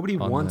 Nobody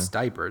wants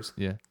diapers.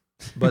 Yeah.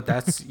 But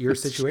that's your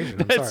situation.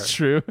 I'm That's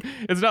sorry. true.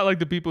 It's not like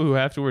the people who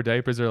have to wear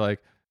diapers are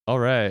like, all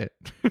right.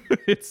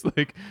 It's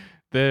like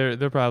they're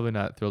probably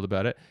not thrilled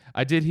about it.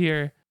 I did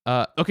hear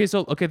okay,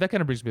 that kind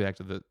of brings me back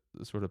to the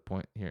sort of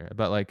point here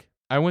about like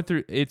I went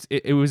through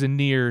it was a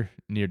near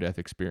death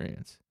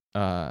experience.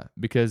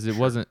 Because it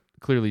wasn't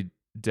clearly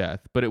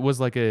death, but it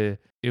was like it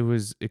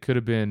could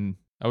have been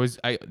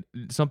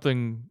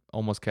something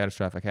almost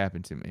catastrophic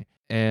happened to me.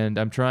 And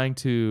I'm trying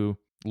to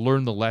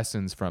learn the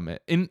lessons from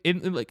it in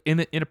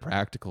a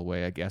practical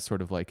way, I guess,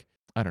 sort of like,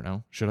 I don't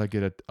know, should I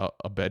get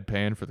a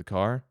bedpan for the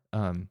car?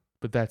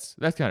 But that's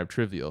kind of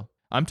trivial.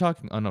 I'm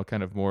talking on a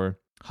kind of more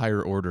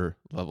higher order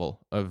level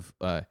of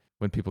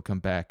when people come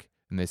back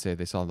and they say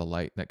they saw the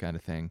light, that kind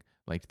of thing,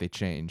 like they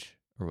change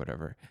or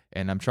whatever.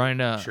 And I'm trying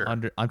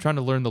to I'm trying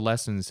to learn the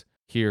lessons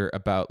here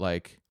about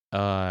like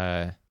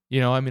I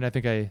mean,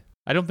 I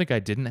don't think I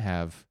didn't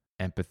have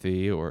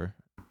empathy or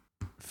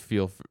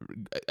feel for,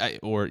 I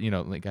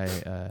don't think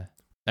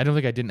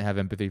I didn't have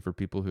empathy for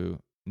people who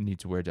need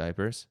to wear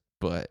diapers,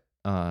 but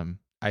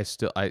I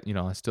still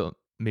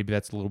maybe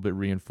that's a little bit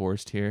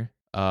reinforced here.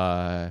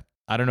 I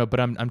don't know, but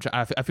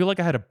I feel like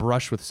I had a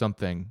brush with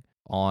something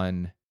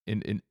in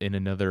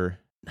another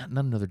not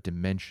another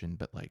dimension,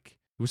 but like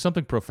it was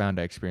something profound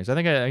I experienced. I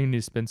think I need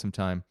to spend some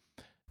time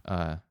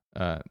I'm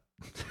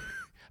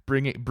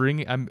going to bring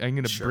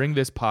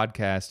this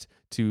podcast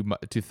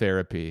to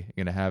therapy. I'm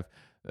going to have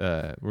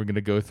we're going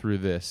to go through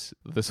this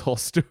whole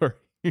story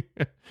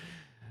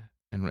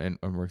and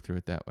work through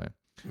it that way.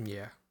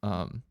 Yeah.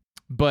 And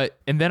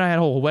then I had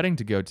a whole wedding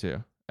to go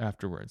to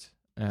afterwards.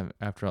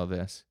 After all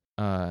this,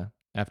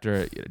 after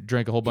I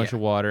drank a whole bunch of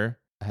water,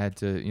 I had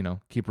to,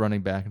 keep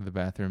running back into the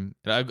bathroom.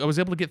 I was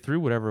able to get through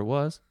whatever it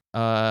was,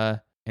 and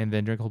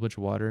then drank a whole bunch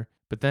of water.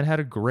 But then had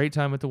a great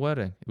time at the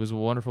wedding. It was a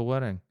wonderful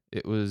wedding.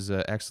 It was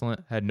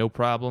excellent. Had no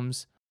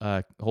problems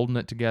holding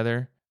it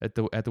together at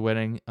the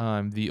wedding.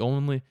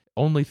 The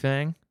only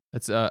thing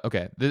that's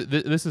okay.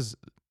 This is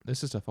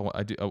stuff I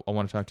want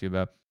to talk to you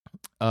about.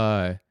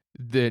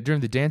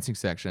 During the dancing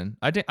section,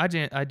 I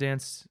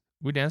danced.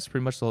 We danced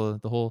pretty much the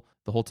whole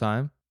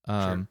time.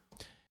 Sure.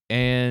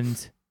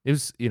 And it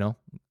was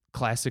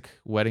classic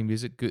wedding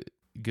music,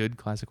 good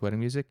classic wedding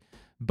music.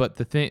 But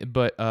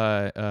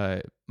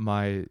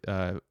my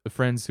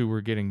friends who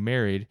were getting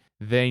married,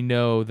 they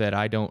know that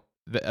I don't.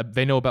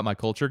 They know about my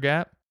culture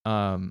gap.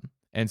 And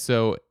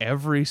so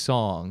every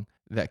song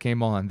that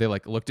came on, they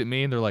like looked at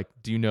me and they're like,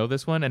 "Do you know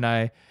this one?" And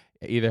I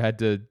either had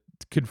to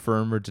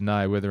confirm or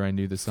deny whether I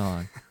knew the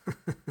song.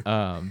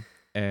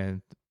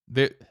 And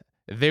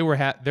they were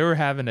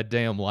having a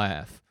damn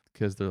laugh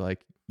because they're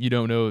like, you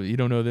don't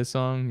know this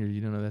song, or you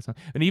don't know that song.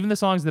 And even the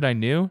songs that I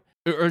knew,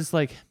 or it's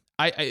like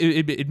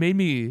it made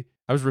me.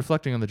 I was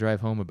reflecting on the drive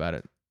home about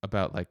it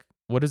like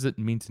what does it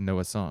mean to know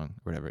a song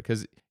or whatever.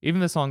 Because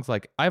even the songs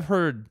like I've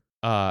heard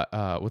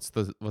what's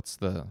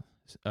the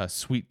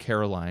Sweet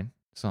Caroline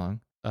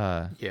song,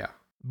 Yeah.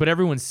 but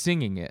everyone's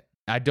singing it.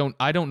 I don't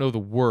know the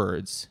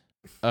words.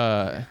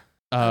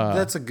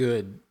 That's a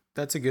good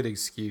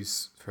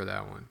excuse for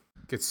that one.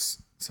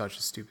 It's such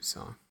a stupid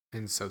song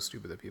and so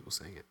stupid that people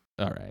sing it.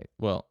 All right.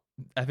 Well,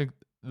 I think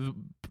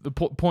the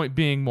point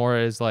being more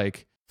is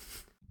like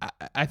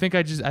I think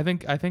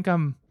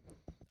I'm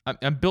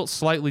built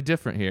slightly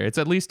different here. It's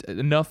at least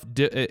enough.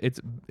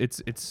 It's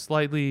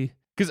slightly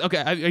because okay.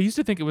 I used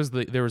to think it was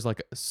there was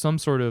like some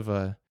sort of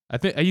I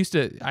think I used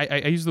to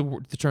I use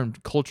the term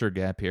culture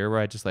gap here, where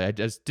I just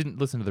didn't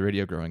listen to the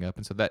radio growing up,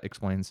 and so that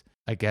explains,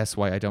 I guess,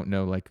 why I don't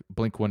know like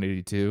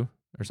Blink-182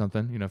 or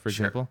something, you know, for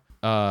example.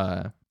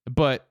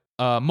 But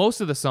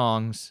most of the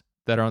songs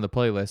that are on the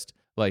playlist,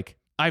 like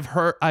I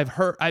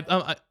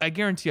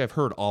guarantee I've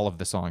heard all of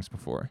the songs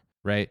before,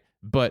 right?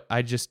 But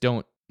I just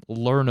don't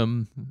learn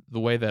them the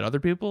way that other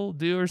people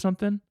do or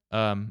something.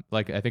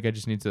 Like I think I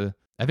need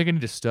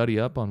to study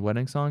up on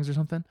wedding songs or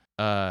something.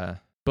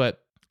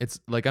 But it's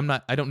like I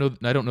don't know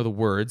the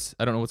words.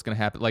 I don't know what's gonna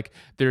happen. Like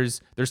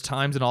there's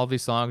times in all of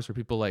these songs where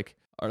people like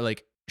are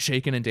like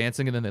shaking and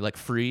dancing and then they like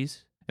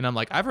freeze. And I'm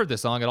like, I've heard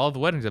this song at all the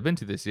weddings I've been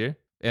to this year,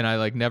 and I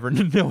like never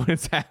know when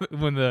it's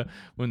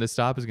when the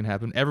stop is gonna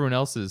happen. Everyone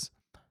else is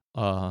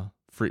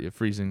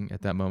freezing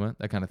at that moment,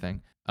 that kind of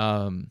thing.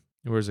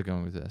 Where's it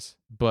going with this?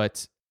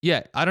 But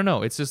yeah, I don't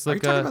know. It's just like are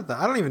you talking about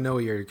I don't even know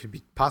what you could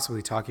be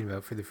possibly talking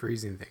about for the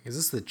freezing thing. Is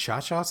this the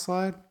cha-cha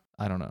slide?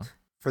 I don't know.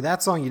 For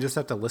that song, you just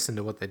have to listen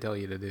to what they tell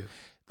you to do.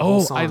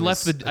 I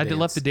left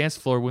the dance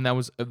floor when that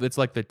was. It's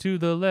like the to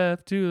the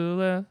left.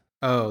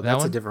 Oh,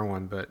 that's a different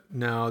one. But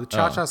no, the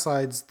cha-cha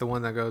slide's the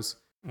one that goes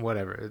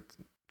whatever.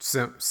 It's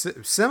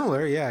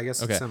similar, yeah. I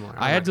guess it's similar.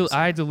 I had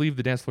to leave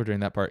the dance floor during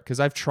that part because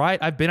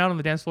I've been out on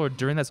the dance floor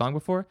during that song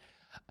before.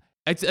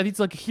 It's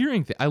like a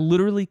hearing thing. I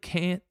literally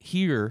can't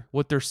hear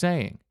what they're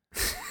saying.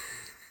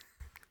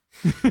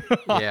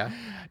 Yeah,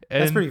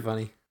 that's pretty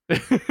funny.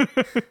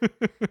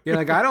 You're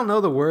like, I don't know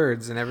the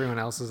words, and everyone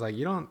else is like,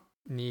 you don't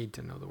need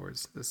to know the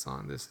words to this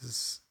song.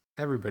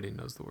 Everybody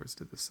knows the words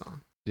to this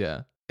song.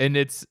 Yeah, and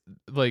it's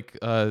like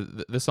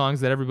the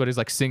songs that everybody's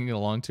like singing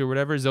along to or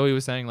whatever. Zoe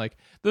was saying like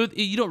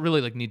you don't really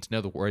like need to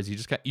know the words.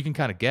 You can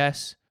kind of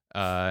guess,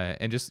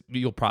 and just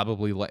you'll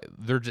probably like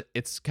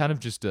it's kind of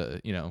just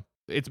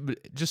it's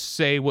just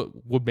say what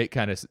would make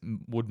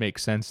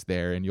sense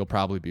there, and you'll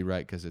probably be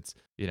right because it's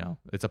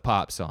it's a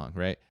pop song,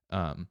 right?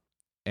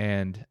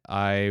 And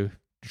I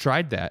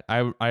tried that.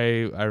 I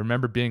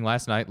remember being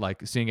last night,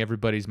 like seeing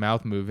everybody's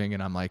mouth moving,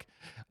 and I'm like,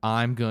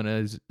 I'm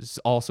gonna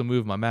also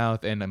move my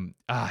mouth, and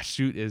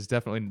shoot is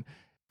definitely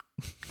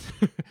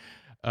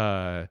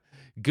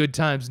good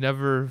times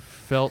never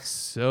felt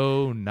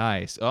so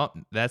nice. Oh,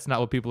 that's not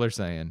what people are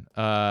saying.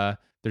 They're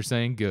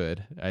saying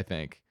good, I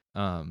think.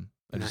 I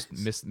just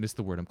missed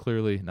the word. I'm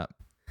clearly not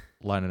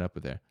lining up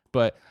with there,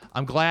 but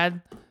I'm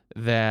glad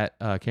that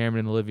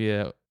Cameron and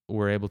Olivia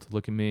were able to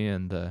look at me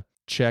and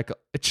check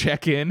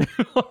in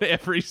on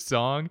every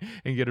song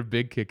and get a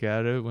big kick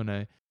out of it when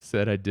I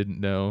said I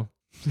didn't know.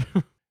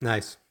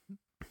 Nice.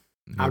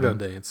 I don't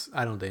dance.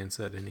 I don't dance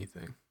at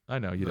anything. I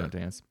know you don't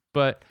dance,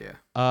 but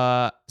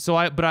yeah.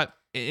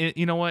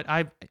 You know what?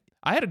 I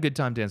had a good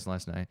time dancing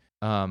last night.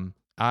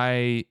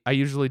 I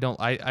usually don't.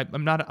 I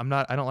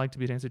don't like to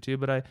be a dancer too,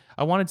 but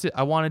I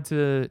wanted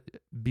to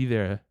be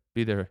there.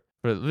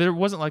 But there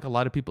wasn't like a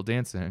lot of people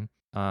dancing.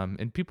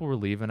 And people were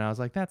leaving. I was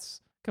like,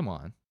 come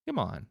on.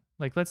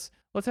 Like let's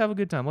have a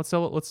good time. Let's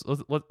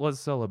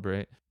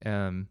celebrate.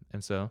 And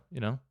so,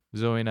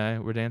 Zoe and I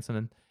were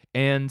dancing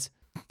and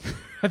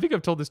I think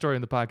I've told this story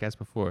in the podcast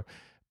before,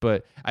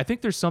 but I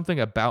think there's something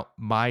about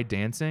my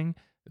dancing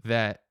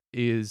that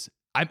is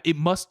I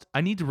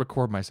need to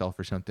record myself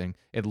or something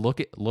and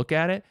look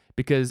at it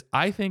because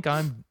I think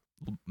I'm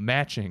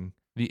matching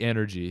the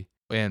energy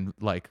and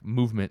like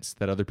movements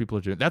that other people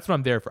are doing. That's what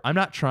I'm there for. I'm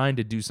not trying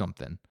to do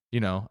something,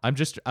 I'm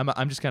just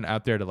kind of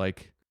out there to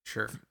like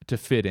to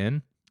fit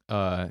in.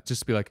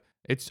 Just to be like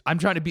I'm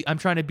trying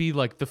to be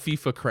like the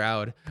FIFA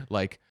crowd,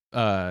 like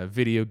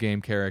video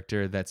game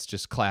character that's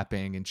just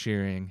clapping and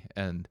cheering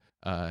and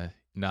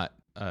not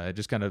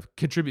just kind of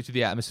contribute to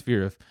the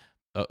atmosphere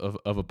of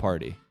a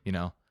party,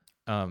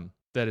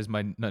 that is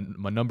my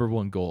number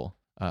one goal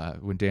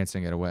when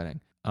dancing at a wedding.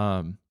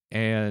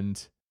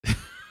 And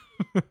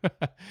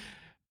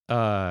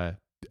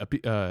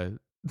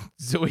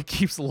Zoe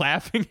keeps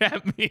laughing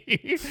at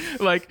me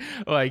like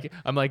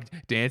I'm like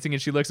dancing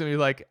and she looks at me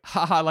like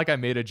haha, like I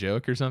made a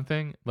joke or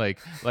something, like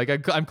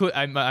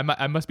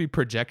I must be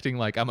projecting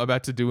like I'm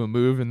about to do a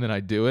move and then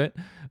I do it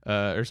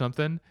or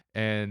something,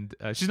 and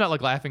she's not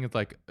like laughing at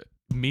like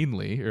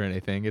meanly or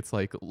anything. It's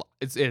like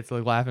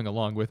laughing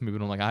along with me,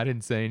 but I'm like, I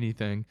didn't say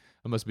anything,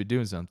 I must be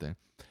doing something.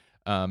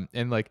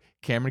 And like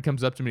Cameron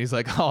comes up to me, he's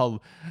like,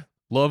 oh,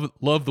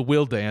 love the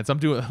will dance. I'm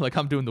doing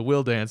the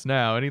will dance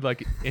now, and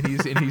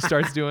he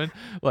starts doing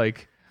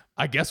like,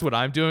 I guess what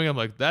I'm doing. I'm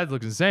like, that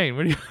looks insane.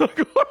 What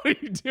are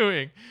you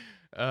doing?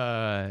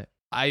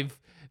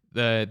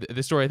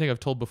 the story I think I've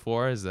told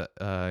before is that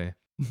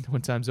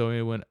one time Zoe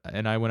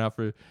and I went out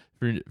for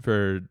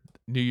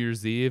New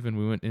Year's Eve, and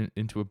we went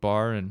into a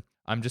bar, and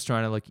I'm just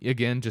trying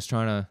to just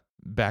trying to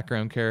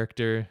background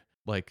character,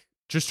 like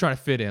just trying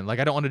to fit in. Like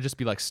I don't want to just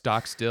be like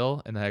stock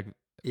still and like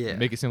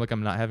make it seem like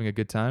I'm not having a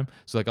good time.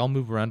 So like I'll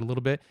move around a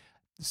little bit.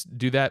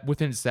 Do that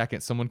within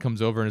seconds. Someone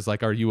comes over and is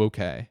like, "Are you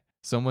okay?"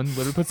 Someone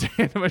literally puts their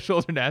hand on my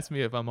shoulder and asks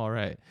me if I'm all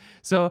right.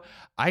 So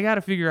I got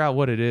to figure out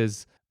what it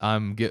is.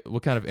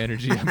 What kind of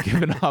energy I'm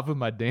giving off of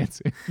my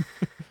dancing.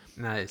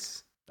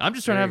 Nice. I'm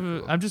just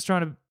trying I'm just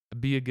trying to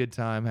be a good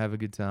time, have a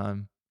good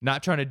time.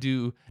 Not trying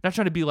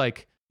to be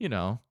like,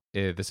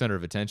 the center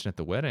of attention at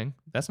the wedding.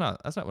 That's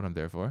not what I'm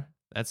there for.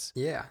 That's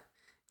You're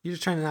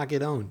just trying to not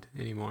get owned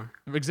anymore.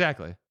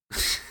 Exactly.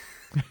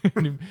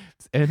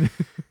 and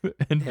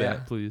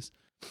that, please.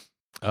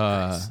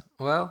 Nice.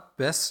 Well,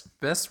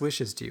 best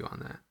wishes to you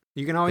on that.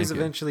 You can always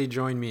eventually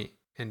join me,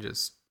 and you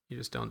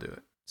just don't do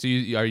it. So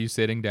are you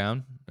sitting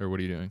down, or what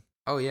are you doing?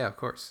 Oh yeah, of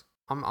course.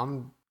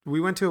 We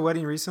went to a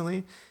wedding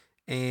recently,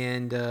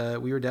 and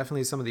we were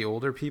definitely some of the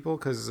older people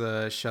because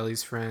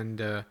Shelly's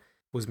friend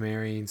was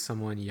marrying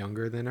someone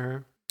younger than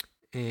her,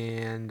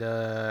 and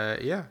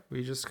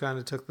we just kind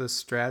of took the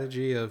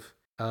strategy of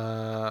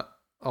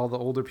all the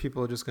older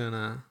people are just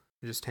gonna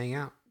hang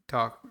out,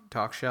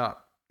 talk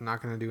shop. I'm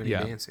not gonna do any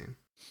dancing.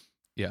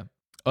 Yeah.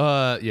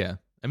 Yeah.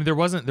 I mean, there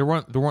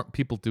weren't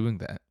people doing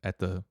that at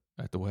the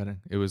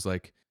wedding. It was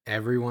like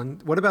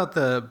everyone. What about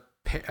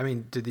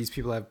did these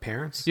people have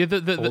parents? Yeah,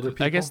 the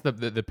I guess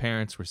the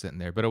parents were sitting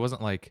there, but it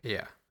wasn't like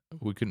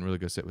we couldn't really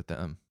go sit with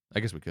them.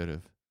 I guess we could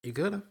have. You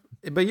could have,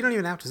 but you don't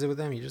even have to sit with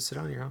them. You just sit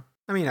on your own.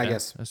 I mean, I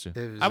guess that's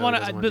true. I want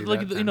to, but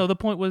like the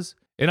point was,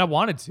 and I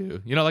wanted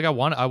to,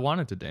 I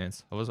wanted to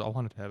dance. I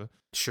wanted to have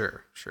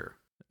sure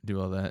do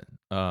all that.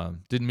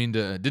 Didn't mean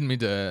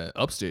to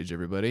upstage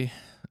everybody.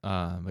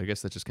 I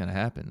guess that just kind of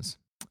happens.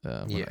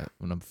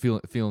 When I'm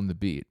feeling the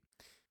beat.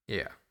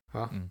 Yeah.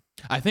 Well,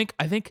 I think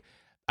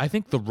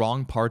the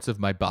wrong parts of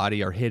my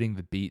body are hitting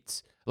the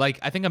beats. Like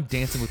I think I'm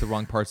dancing with the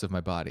wrong parts of my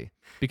body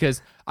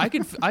because I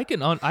can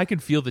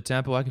feel the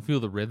tempo, I can feel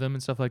the rhythm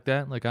and stuff like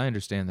that. Like I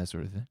understand that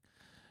sort of thing.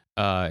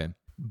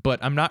 But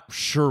I'm not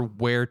sure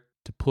where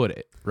to put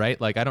it. Right?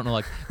 Like I don't know.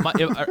 Like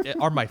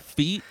are my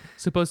feet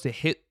supposed to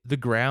hit the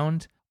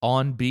ground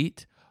on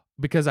beat?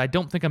 Because I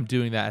don't think I'm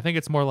doing that. I think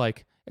it's more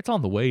like it's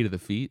on the way to the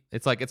feet.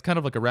 It's kind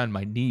of like around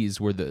my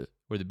knees where the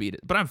beat is.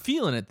 But I'm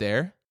feeling it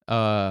there.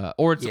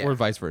 Or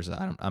vice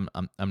versa.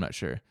 I'm not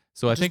sure.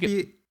 So I think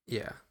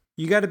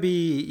you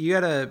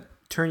gotta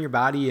turn your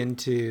body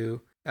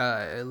into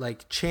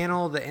like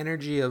channel the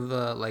energy of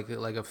like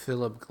a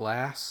Philip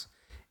Glass,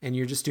 and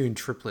you're just doing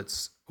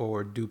triplets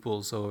or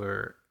duples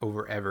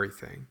over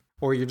everything,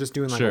 or you're just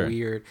doing like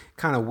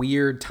a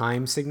weird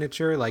time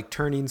signature, like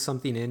turning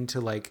something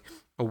into like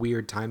a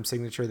weird time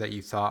signature that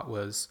you thought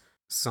was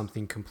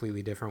something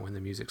completely different when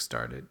the music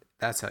started.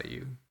 That's how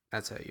you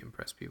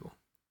impress people.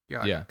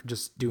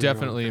 Just doing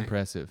definitely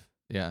impressive.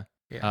 Yeah.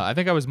 I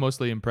think I was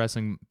mostly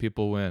impressing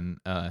people when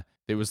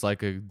it was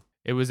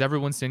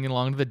everyone singing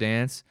along to the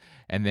dance,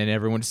 and then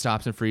everyone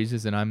stops and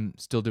freezes, and I'm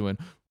still doing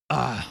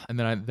and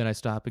then I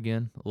stop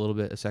again a little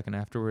bit a second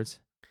afterwards.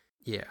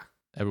 Yeah.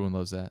 Everyone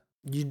loves that.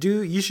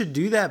 You should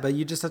do that, but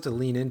you just have to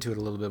lean into it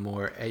a little bit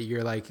more.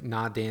 You're like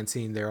not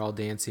dancing, they're all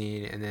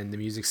dancing, and then the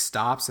music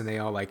stops and they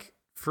all like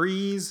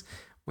freeze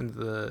when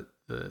the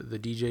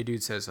DJ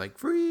dude says like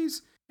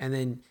freeze, and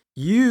then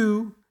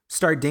you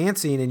start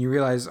dancing and you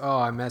realize, oh,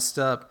 I messed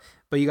up,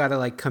 but you got to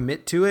like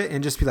commit to it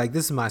and just be like,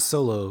 this is my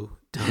solo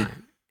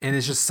time. And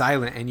it's just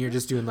silent and you're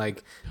just doing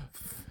like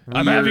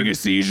I'm having a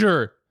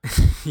seizure.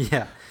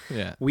 Yeah.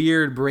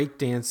 Weird break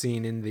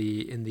dancing in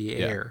the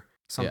air,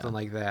 something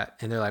like that.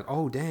 And they're like,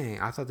 oh dang,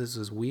 I thought this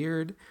was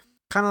weird.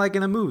 Kind of like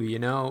in a movie,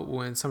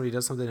 when somebody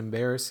does something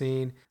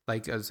embarrassing,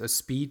 like a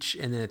speech,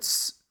 and then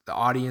the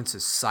audience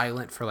is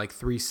silent for like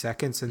 3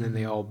 seconds, and then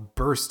they all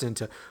burst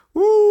into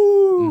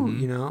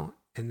woo,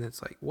 and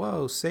it's like,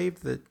 whoa,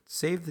 save the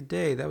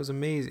day. That was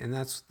amazing. And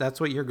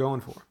that's what you're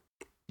going for.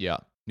 Yeah.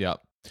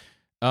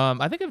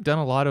 I think I've done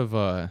a lot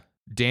of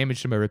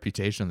damage to my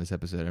reputation on this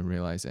episode. I'm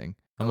realizing.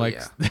 I'm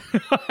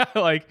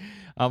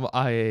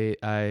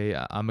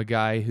I'm a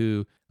guy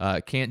who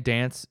can't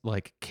dance,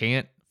 like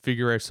can't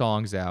figure our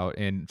songs out,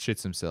 and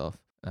shits himself.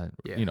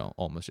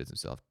 Almost shits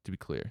himself, to be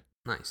clear.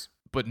 Nice.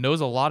 But knows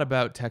a lot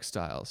about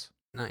textiles.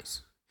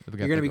 Nice.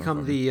 You're gonna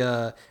become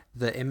the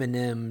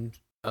Eminem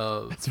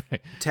of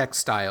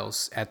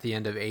textiles at the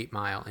end of 8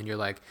 Mile, and you're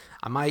like,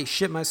 I might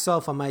shit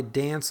myself, I might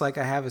dance like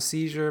I have a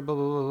seizure, blah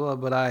blah blah, blah,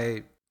 but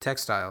I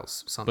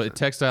textiles something. But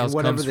textiles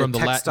comes from the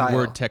Latin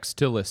word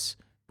textilis,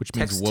 which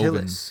means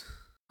woven.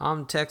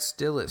 I'm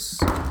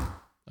textilis.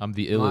 I'm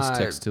the illest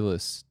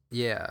textilis.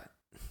 Yeah,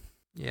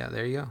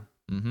 there you go.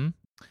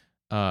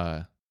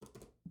 Mm-hmm.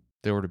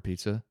 They ordered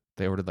pizza.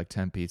 They ordered like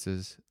 10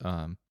 pizzas.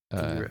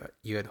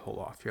 You had to hold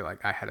off. You're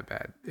like, I had a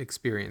bad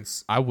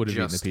experience. I would have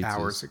eaten the pizzas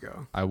hours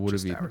ago. I would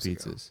have eaten the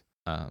pizzas.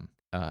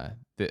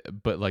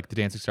 but like the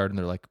dancing started, and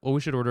they're like, oh,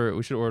 we should order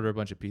a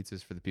bunch of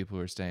pizzas for the people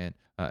who are staying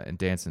and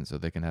dancing, so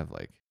they can have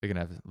like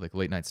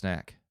late night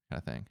snack kind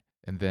of thing.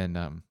 And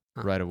then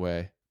right away,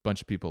 a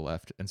bunch of people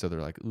left, and so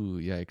they're like, ooh,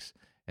 yikes.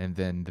 And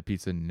then the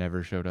pizza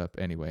never showed up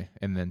anyway.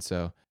 And then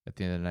so at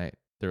the end of the night,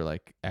 they're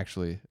like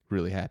actually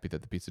really happy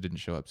that the pizza didn't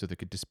show up, so they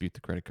could dispute the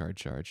credit card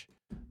charge.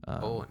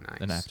 Nice.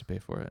 And I have to pay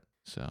for it.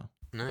 So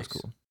Nice.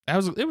 that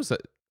was cool.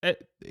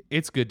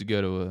 It's good to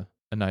go to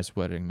a nice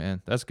wedding,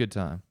 man. That's a good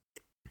time.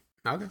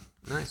 Okay,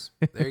 nice.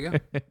 There you go.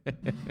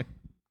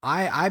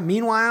 I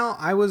meanwhile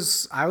I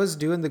was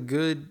doing the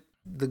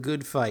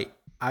good fight.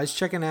 I was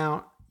checking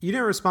out. You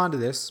didn't respond to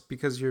this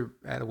because you're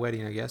at a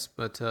wedding, I guess.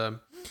 But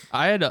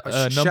I had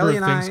a number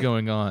of things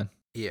going on.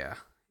 Yeah,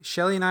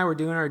 Shelly and I were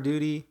doing our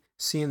duty,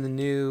 seeing the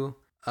new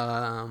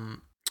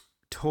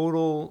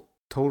total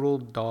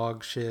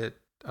dog shit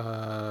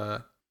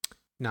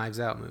Knives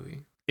Out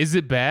movie. Is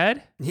it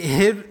bad?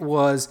 It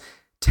was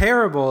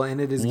terrible,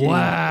 and it is getting,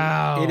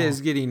 wow. It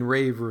is getting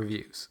rave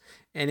reviews,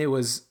 and it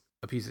was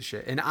a piece of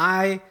shit. And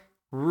I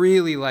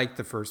really liked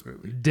the first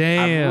movie.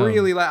 Damn. I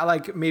really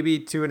like maybe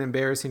to an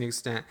embarrassing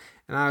extent.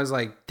 And I was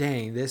like,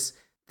 dang, this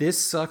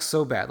sucks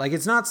so bad. Like,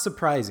 it's not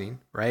surprising,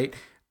 right?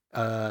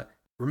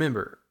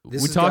 Remember, we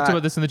talked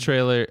about this in the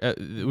trailer.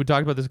 We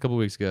talked about this a couple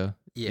weeks ago.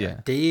 Yeah.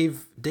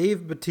 Dave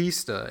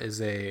Bautista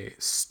is a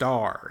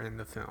star in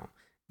the film.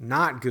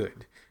 Not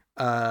good.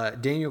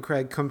 Daniel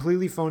Craig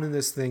completely phoning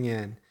this thing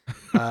in.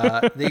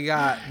 They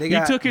got. He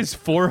took his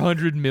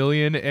 $400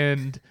 million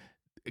and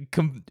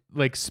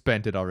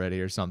spent it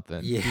already or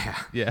something.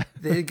 Yeah.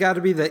 They got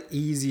to be the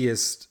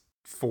easiest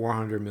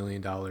 $400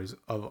 million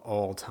of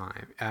all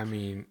time. I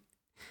mean,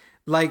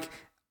 like,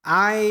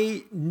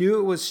 I knew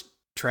it was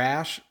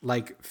trash.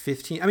 Like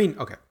 15. I mean,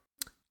 okay.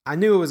 I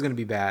knew it was going to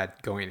be bad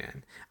going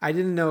in. I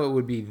didn't know it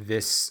would be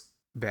this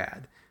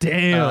bad.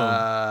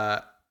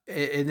 Damn.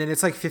 And then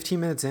it's like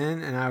 15 minutes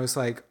in, and I was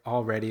like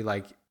already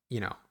like,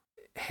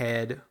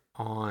 head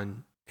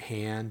on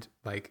hand,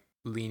 like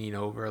leaning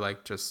over,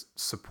 like just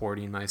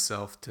supporting my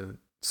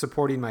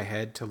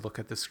head to look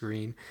at the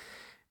screen.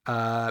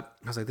 I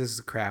was like, this is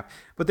crap.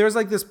 But there's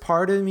like this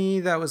part of me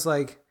that was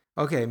like,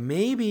 okay,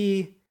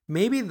 maybe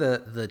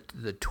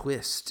the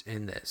twist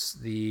in this,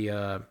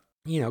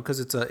 because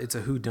it's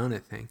a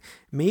whodunit thing.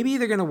 Maybe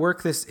they're gonna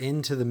work this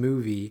into the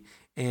movie,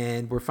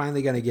 and we're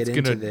finally gonna get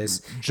into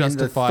this.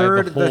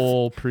 Justify the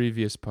whole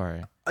previous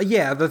part.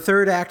 Yeah, the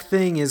third act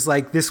thing is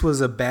like, this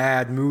was a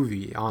bad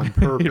movie on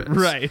purpose.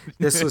 Right.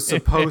 This was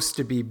supposed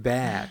to be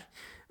bad,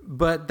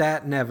 but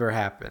that never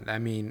happened. I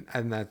mean,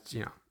 and that's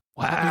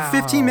wow.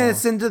 15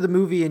 minutes into the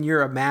movie, and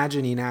you're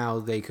imagining how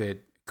they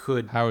could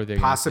how are they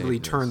possibly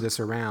turn this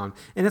around,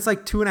 and it's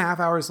like 2.5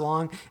 hours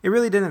long. It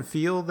really didn't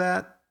feel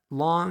that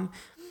long,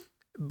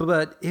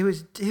 but it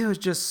was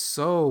just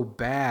so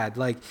bad.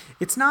 Like,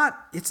 it's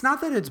not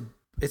that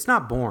it's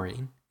not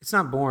boring. It's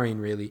not boring,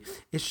 really.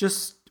 It's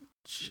just,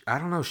 I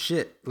don't know,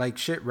 shit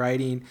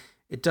writing.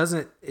 It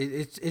doesn't.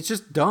 It's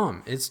just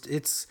dumb. It's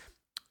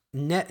a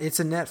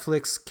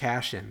Netflix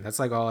cash in. That's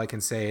like all I can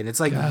say. And it's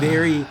like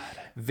very,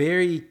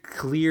 very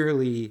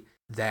clearly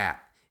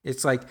that.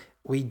 It's like,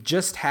 we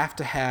just have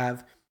to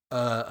have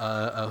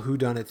a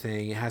whodunit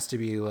thing. It has to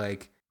be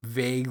like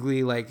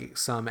vaguely like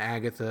some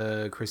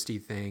Agatha Christie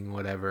thing,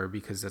 whatever,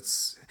 because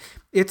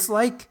it's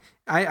like,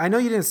 I know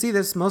you didn't see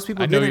this. Most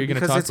people didn't,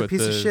 because it's a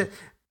piece of shit.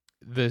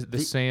 The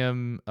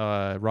Sam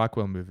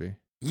Rockwell movie.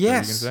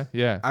 Yes.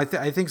 Yeah. I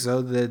think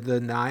so. The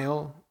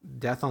Nile,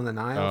 Death on the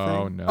Nile thing.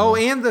 Oh, no. Oh,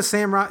 and the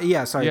Sam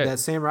that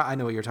Sam I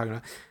know what you're talking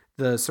about.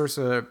 The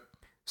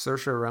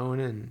Saoirse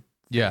Ronan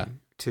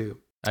too.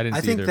 I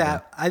didn't see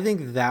either. I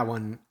think that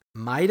one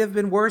might have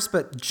been worse,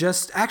 but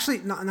just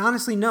actually,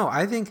 honestly, no.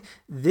 I think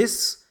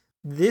this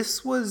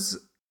was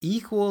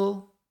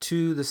equal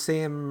to the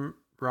Sam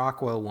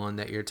Rockwell one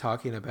that you're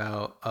talking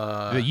about.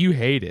 That you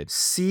hated.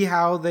 See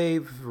How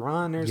They've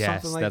Run or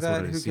something like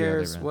that. Who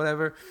cares?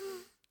 Whatever.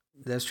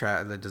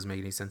 That doesn't make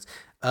any sense.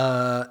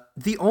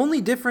 The only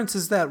difference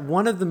is that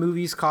one of the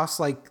movies costs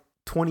like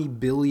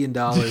 $20 billion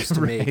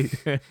to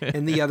make,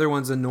 and the other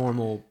one's a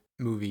normal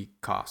movie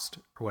cost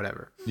or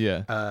whatever.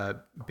 Yeah.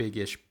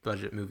 Big-ish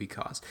budget movie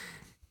cost.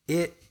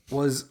 It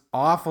was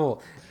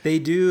awful. They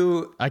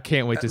do. I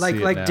can't wait to see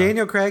it now.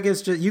 Daniel Craig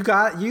is just, you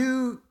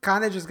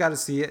kind of just got to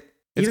see it.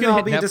 It's Even though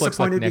I'll be Netflix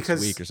disappointed next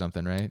because week or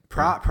something, right?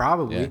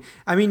 Probably. Yeah.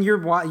 I mean, you're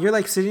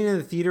like sitting in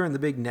the theater and the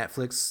big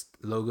Netflix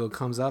logo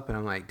comes up, and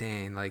I'm like,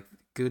 dang, like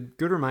good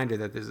reminder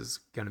that this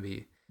is gonna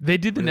be. They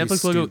did the really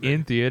Netflix logo stupid.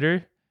 in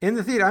theater. In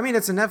the theater. I mean,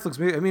 it's a Netflix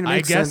movie. I mean, it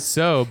makes I guess sense.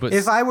 so, but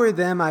if I were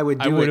them, I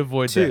would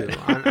avoid too.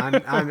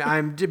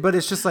 that. But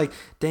it's just like,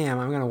 damn,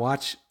 I'm gonna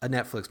watch a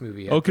Netflix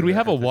movie. Oh, could we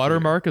have a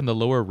watermark in the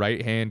lower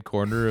right-hand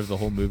corner of the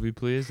whole movie,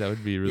 please? That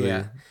would be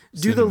really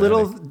Do the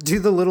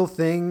little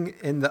thing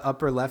in the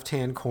upper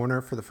left-hand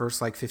corner for the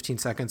first like 15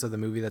 seconds of the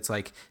movie that's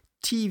like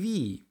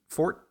TV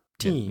 14.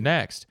 Yeah,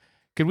 next.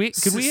 Could we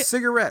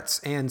cigarettes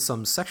and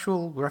some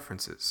sexual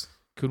references.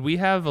 Could we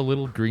have a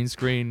little green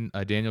screen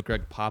Daniel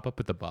Craig pop up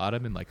at the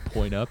bottom and like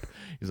point up?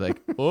 He's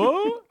like,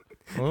 oh,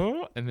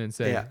 oh, and then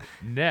say Yeah.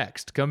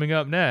 next. Coming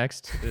up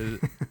next is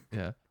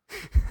yeah.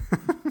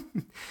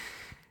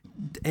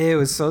 It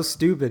was so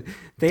stupid.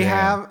 They Damn.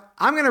 have.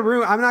 I'm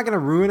not gonna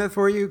ruin it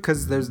for you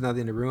because there's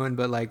nothing to ruin.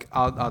 But like,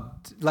 I'll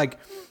like.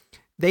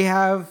 They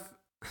have.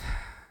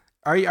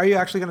 Are you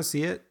actually gonna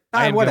see it?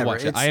 I am Whatever. gonna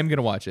watch it. I am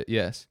gonna watch it.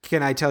 Yes.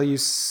 Can I tell you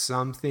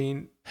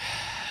something?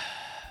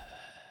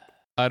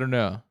 I don't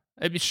know.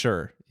 I'd be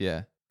sure.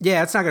 Yeah.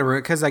 Yeah, it's not gonna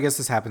ruin because I guess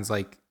this happens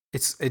like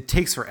it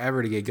takes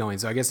forever to get going.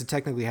 So I guess it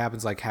technically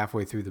happens like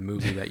halfway through the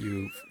movie that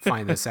you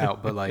find this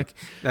out. But like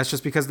that's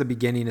just because the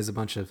beginning is a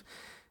bunch of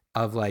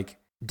like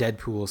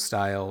Deadpool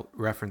style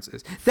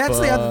references. That's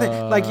the other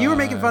thing. Like you were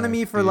making fun of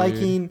me for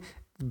liking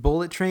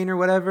Bullet Train or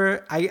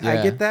whatever. I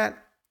get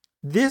that.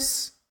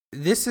 This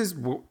is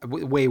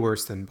way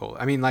worse than Bullet.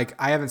 I mean, like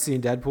I haven't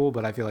seen Deadpool,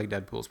 but I feel like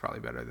Deadpool's probably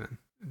better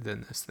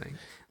than this thing.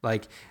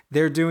 Like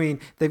they've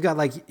got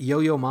like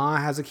Yo-Yo Ma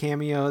has a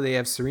cameo. They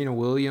have Serena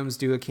Williams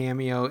do a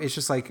cameo. It's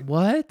just like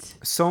what?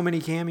 So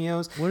many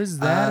cameos. What is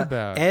that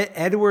about?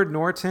 Edward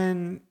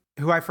Norton,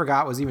 who I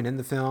forgot was even in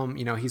the film.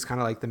 You know, he's kind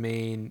of like the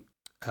main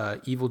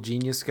evil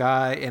genius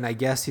guy, and I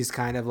guess he's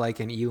kind of like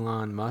an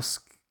Elon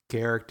Musk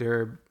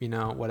character. You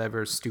know,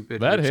 whatever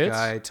stupid that rich hits.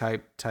 guy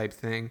type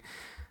thing.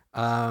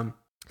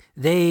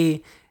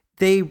 They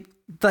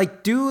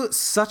like do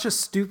such a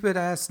stupid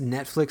ass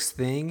Netflix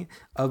thing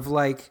of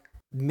like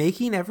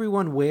making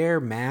everyone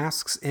wear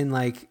masks and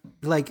like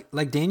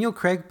Daniel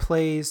Craig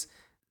plays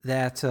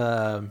that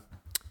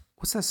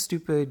what's that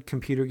stupid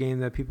computer game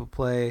that people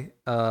play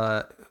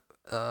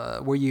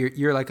where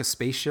you're like a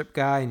spaceship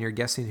guy and you're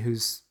guessing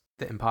who's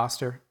the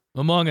imposter?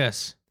 Among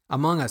Us.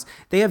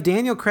 They have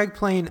Daniel Craig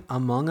playing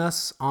Among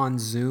Us on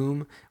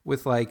Zoom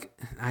with like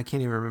I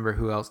can't even remember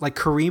who else, like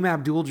Kareem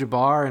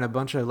Abdul-Jabbar and a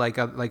bunch of like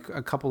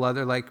a couple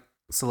other like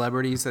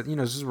celebrities that, you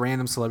know, just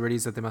random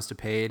celebrities that they must have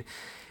paid.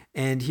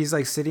 And he's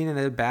like sitting in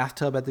a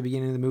bathtub at the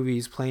beginning of the movie.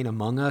 He's playing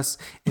Among Us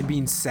and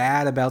being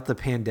sad about the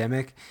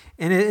pandemic.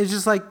 And it's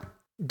just like,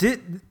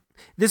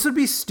 this would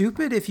be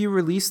stupid if you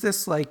release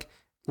this like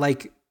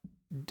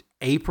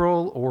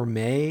April or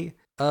May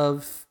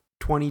of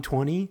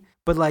 2020,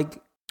 but like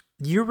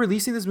you're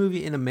releasing this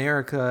movie in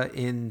America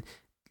in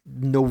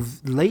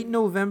late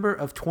November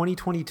of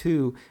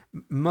 2022.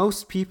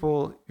 Most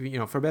people, you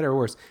know, for better or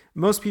worse,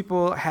 most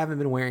people haven't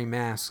been wearing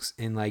masks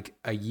in like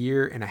a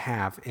year and a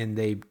half, and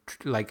they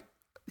like,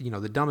 you know,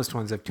 the dumbest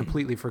ones have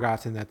completely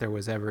forgotten that there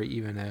was ever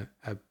even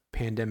a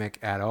pandemic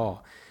at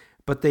all.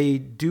 But they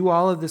do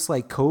all of this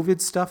like COVID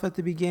stuff at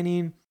the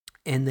beginning,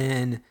 and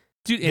then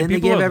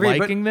people are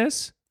liking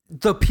this.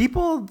 The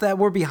people that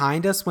were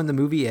behind us when the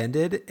movie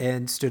ended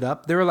and stood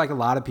up, there were like a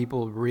lot of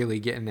people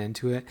really getting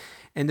into it.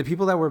 And the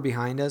people that were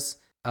behind us,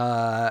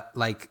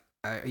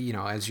 you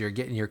know, as you're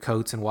getting your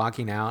coats and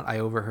walking out, I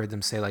overheard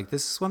them say like,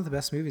 "This is one of the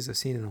best movies I've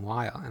seen in a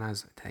while." And I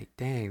was like,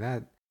 "Dang,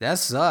 that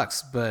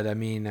sucks." But I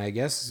mean, I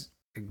guess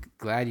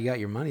glad you got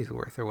your money's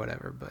worth or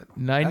whatever. But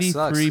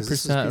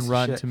 93% on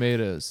Rotten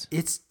Tomatoes.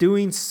 It's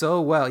doing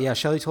so well. Yeah,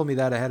 Shelly told me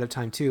that ahead of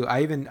time too.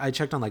 I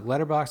checked on like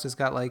Letterboxd. It's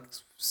got like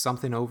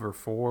something over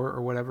 4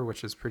 or whatever,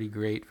 which is pretty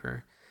great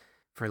for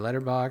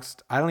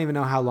Letterboxd. I don't even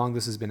know how long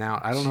this has been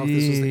out. I don't know if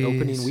this was the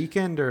opening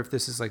weekend or if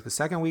this is like the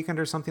second weekend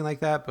or something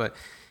like that, but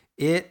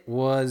it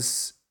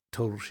was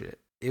total shit.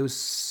 It was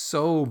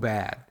so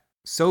bad.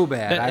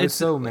 I was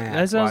so mad.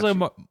 That sounds like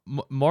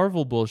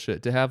Marvel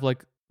bullshit to have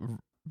like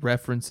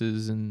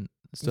references and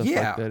stuff like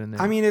that in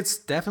there. I mean, it's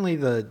definitely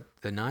the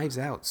Knives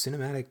Out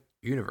cinematic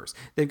universe.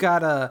 They've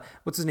got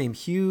what's his name?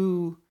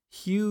 Hugh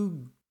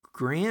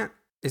Grant?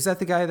 Is that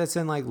the guy that's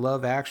in like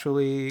Love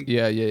Actually?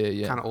 Yeah.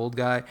 Kind of old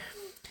guy.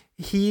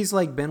 He's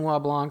like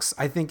Benoit Blanc's,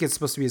 I think it's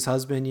supposed to be his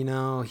husband, you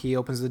know. He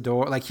opens the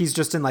door. Like he's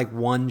just in like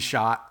one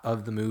shot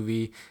of the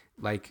movie,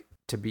 like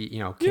to be, you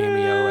know,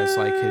 cameo as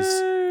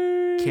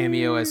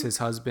his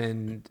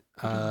husband.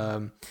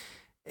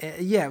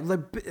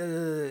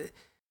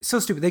 So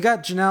stupid. They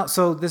got Janelle.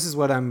 So this is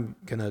what I'm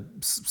gonna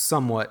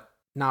somewhat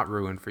not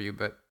ruin for you,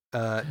 but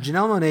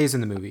Janelle Monáe's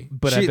in the movie.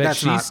 But I bet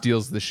she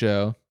steals the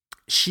show.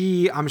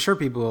 I'm sure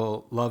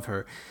people love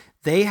her.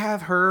 They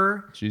have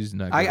her. She's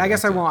not. I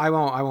guess I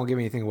won't give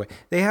anything away.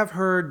 They have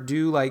her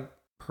do like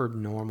her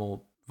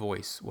normal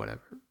voice,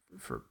 whatever,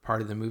 for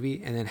part of the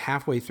movie, and then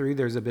halfway through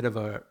there's a bit of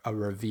a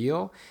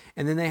reveal,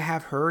 and then they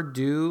have her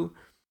do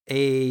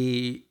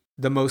the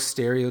most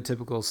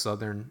stereotypical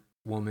Southern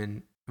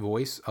woman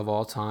voice of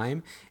all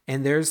time,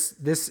 and there's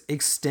this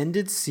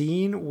extended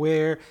scene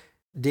where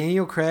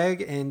Daniel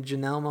Craig and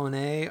Janelle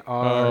Monáe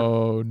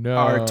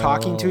are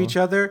talking to each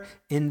other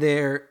in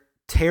their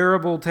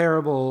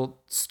terrible,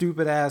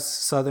 stupid ass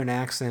Southern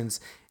accents.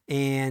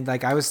 And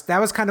like that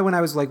was kind of when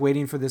I was like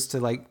waiting for this to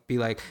like be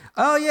like,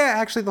 oh yeah,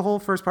 actually the whole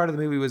first part of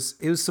the movie was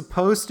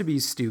supposed to be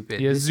stupid.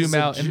 Yeah, zoom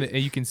out and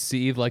you can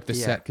see like the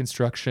set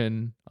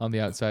construction on the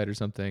outside or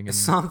something.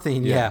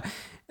 Yeah.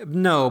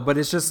 No, but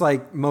it's just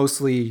like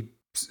mostly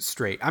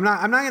straight. I'm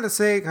not gonna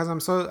say it because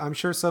I'm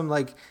sure some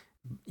like,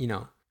 you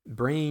know,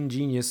 brain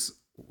genius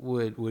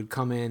would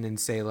come in and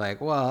say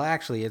like, well,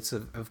 actually,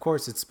 of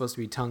course it's supposed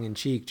to be tongue in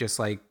cheek, just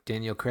like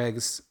Daniel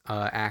Craig's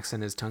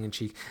accent is tongue in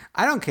cheek.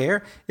 I don't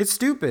care. It's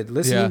stupid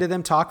listening to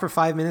them talk for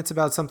 5 minutes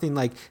about something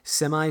like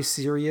semi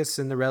serious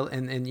in the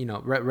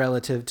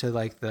relative to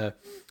like the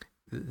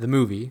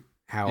movie,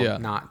 how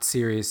not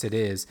serious it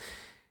is,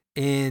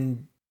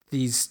 and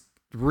these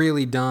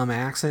really dumb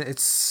accent.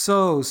 It's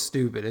so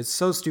stupid. It's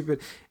so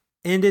stupid,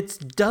 and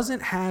it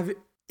doesn't have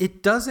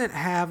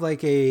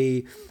like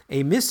a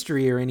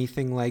mystery or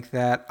anything like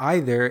that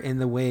either in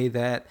the way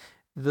that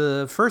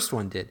the first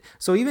one did.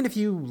 So even if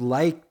you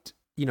liked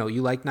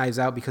Knives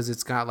Out because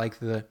it's got like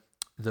the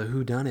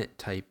whodunit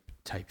type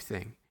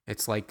thing.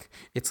 It's like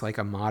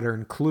a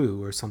modern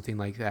Clue or something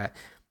like that.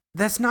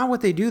 That's not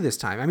what they do this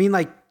time. I mean,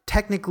 like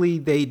technically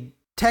they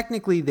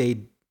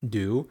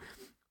do,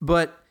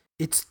 but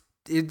it's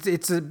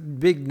a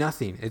big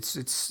nothing.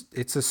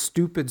 It's a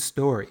stupid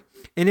story.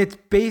 And it's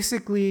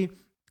basically,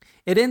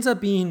 it ends up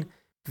being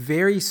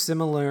very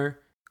similar.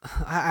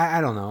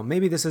 I don't know.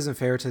 Maybe this isn't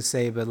fair to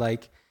say, but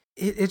like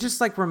it just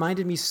like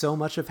reminded me so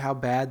much of how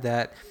bad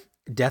that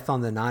Death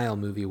on the Nile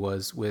movie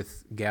was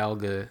with Gal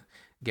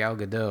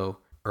Gadot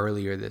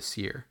earlier this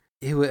year.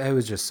 It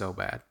was just so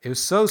bad. It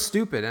was so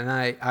stupid, and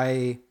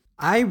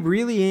I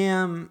really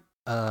am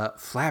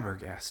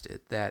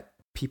flabbergasted that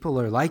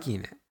people are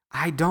liking it.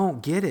 I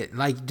don't get it.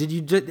 Like,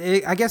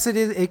 I guess it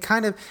is. It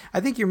kind of. I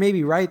think you're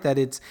maybe right that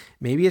it's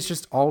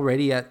just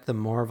already at the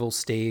Marvel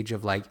stage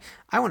of like,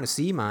 I want to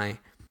see my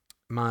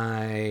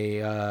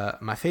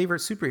favorite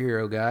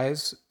superhero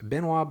guys,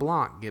 Benoit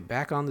Blanc, get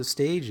back on the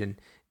stage and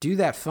do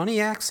that funny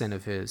accent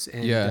of his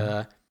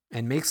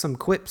and make some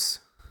quips.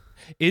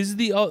 Is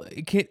the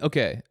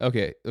okay?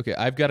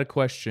 I've got a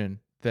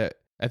question that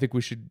I think we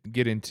should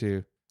get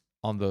into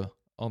on the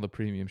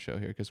premium show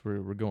here because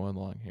we're going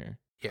along here.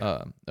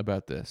 Yeah.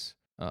 About this.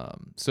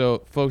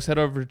 So folks, head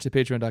over to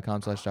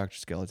patreon.com/Dr.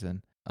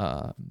 Skeleton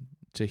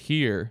to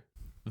hear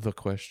the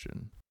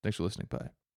question. Thanks for listening. Bye.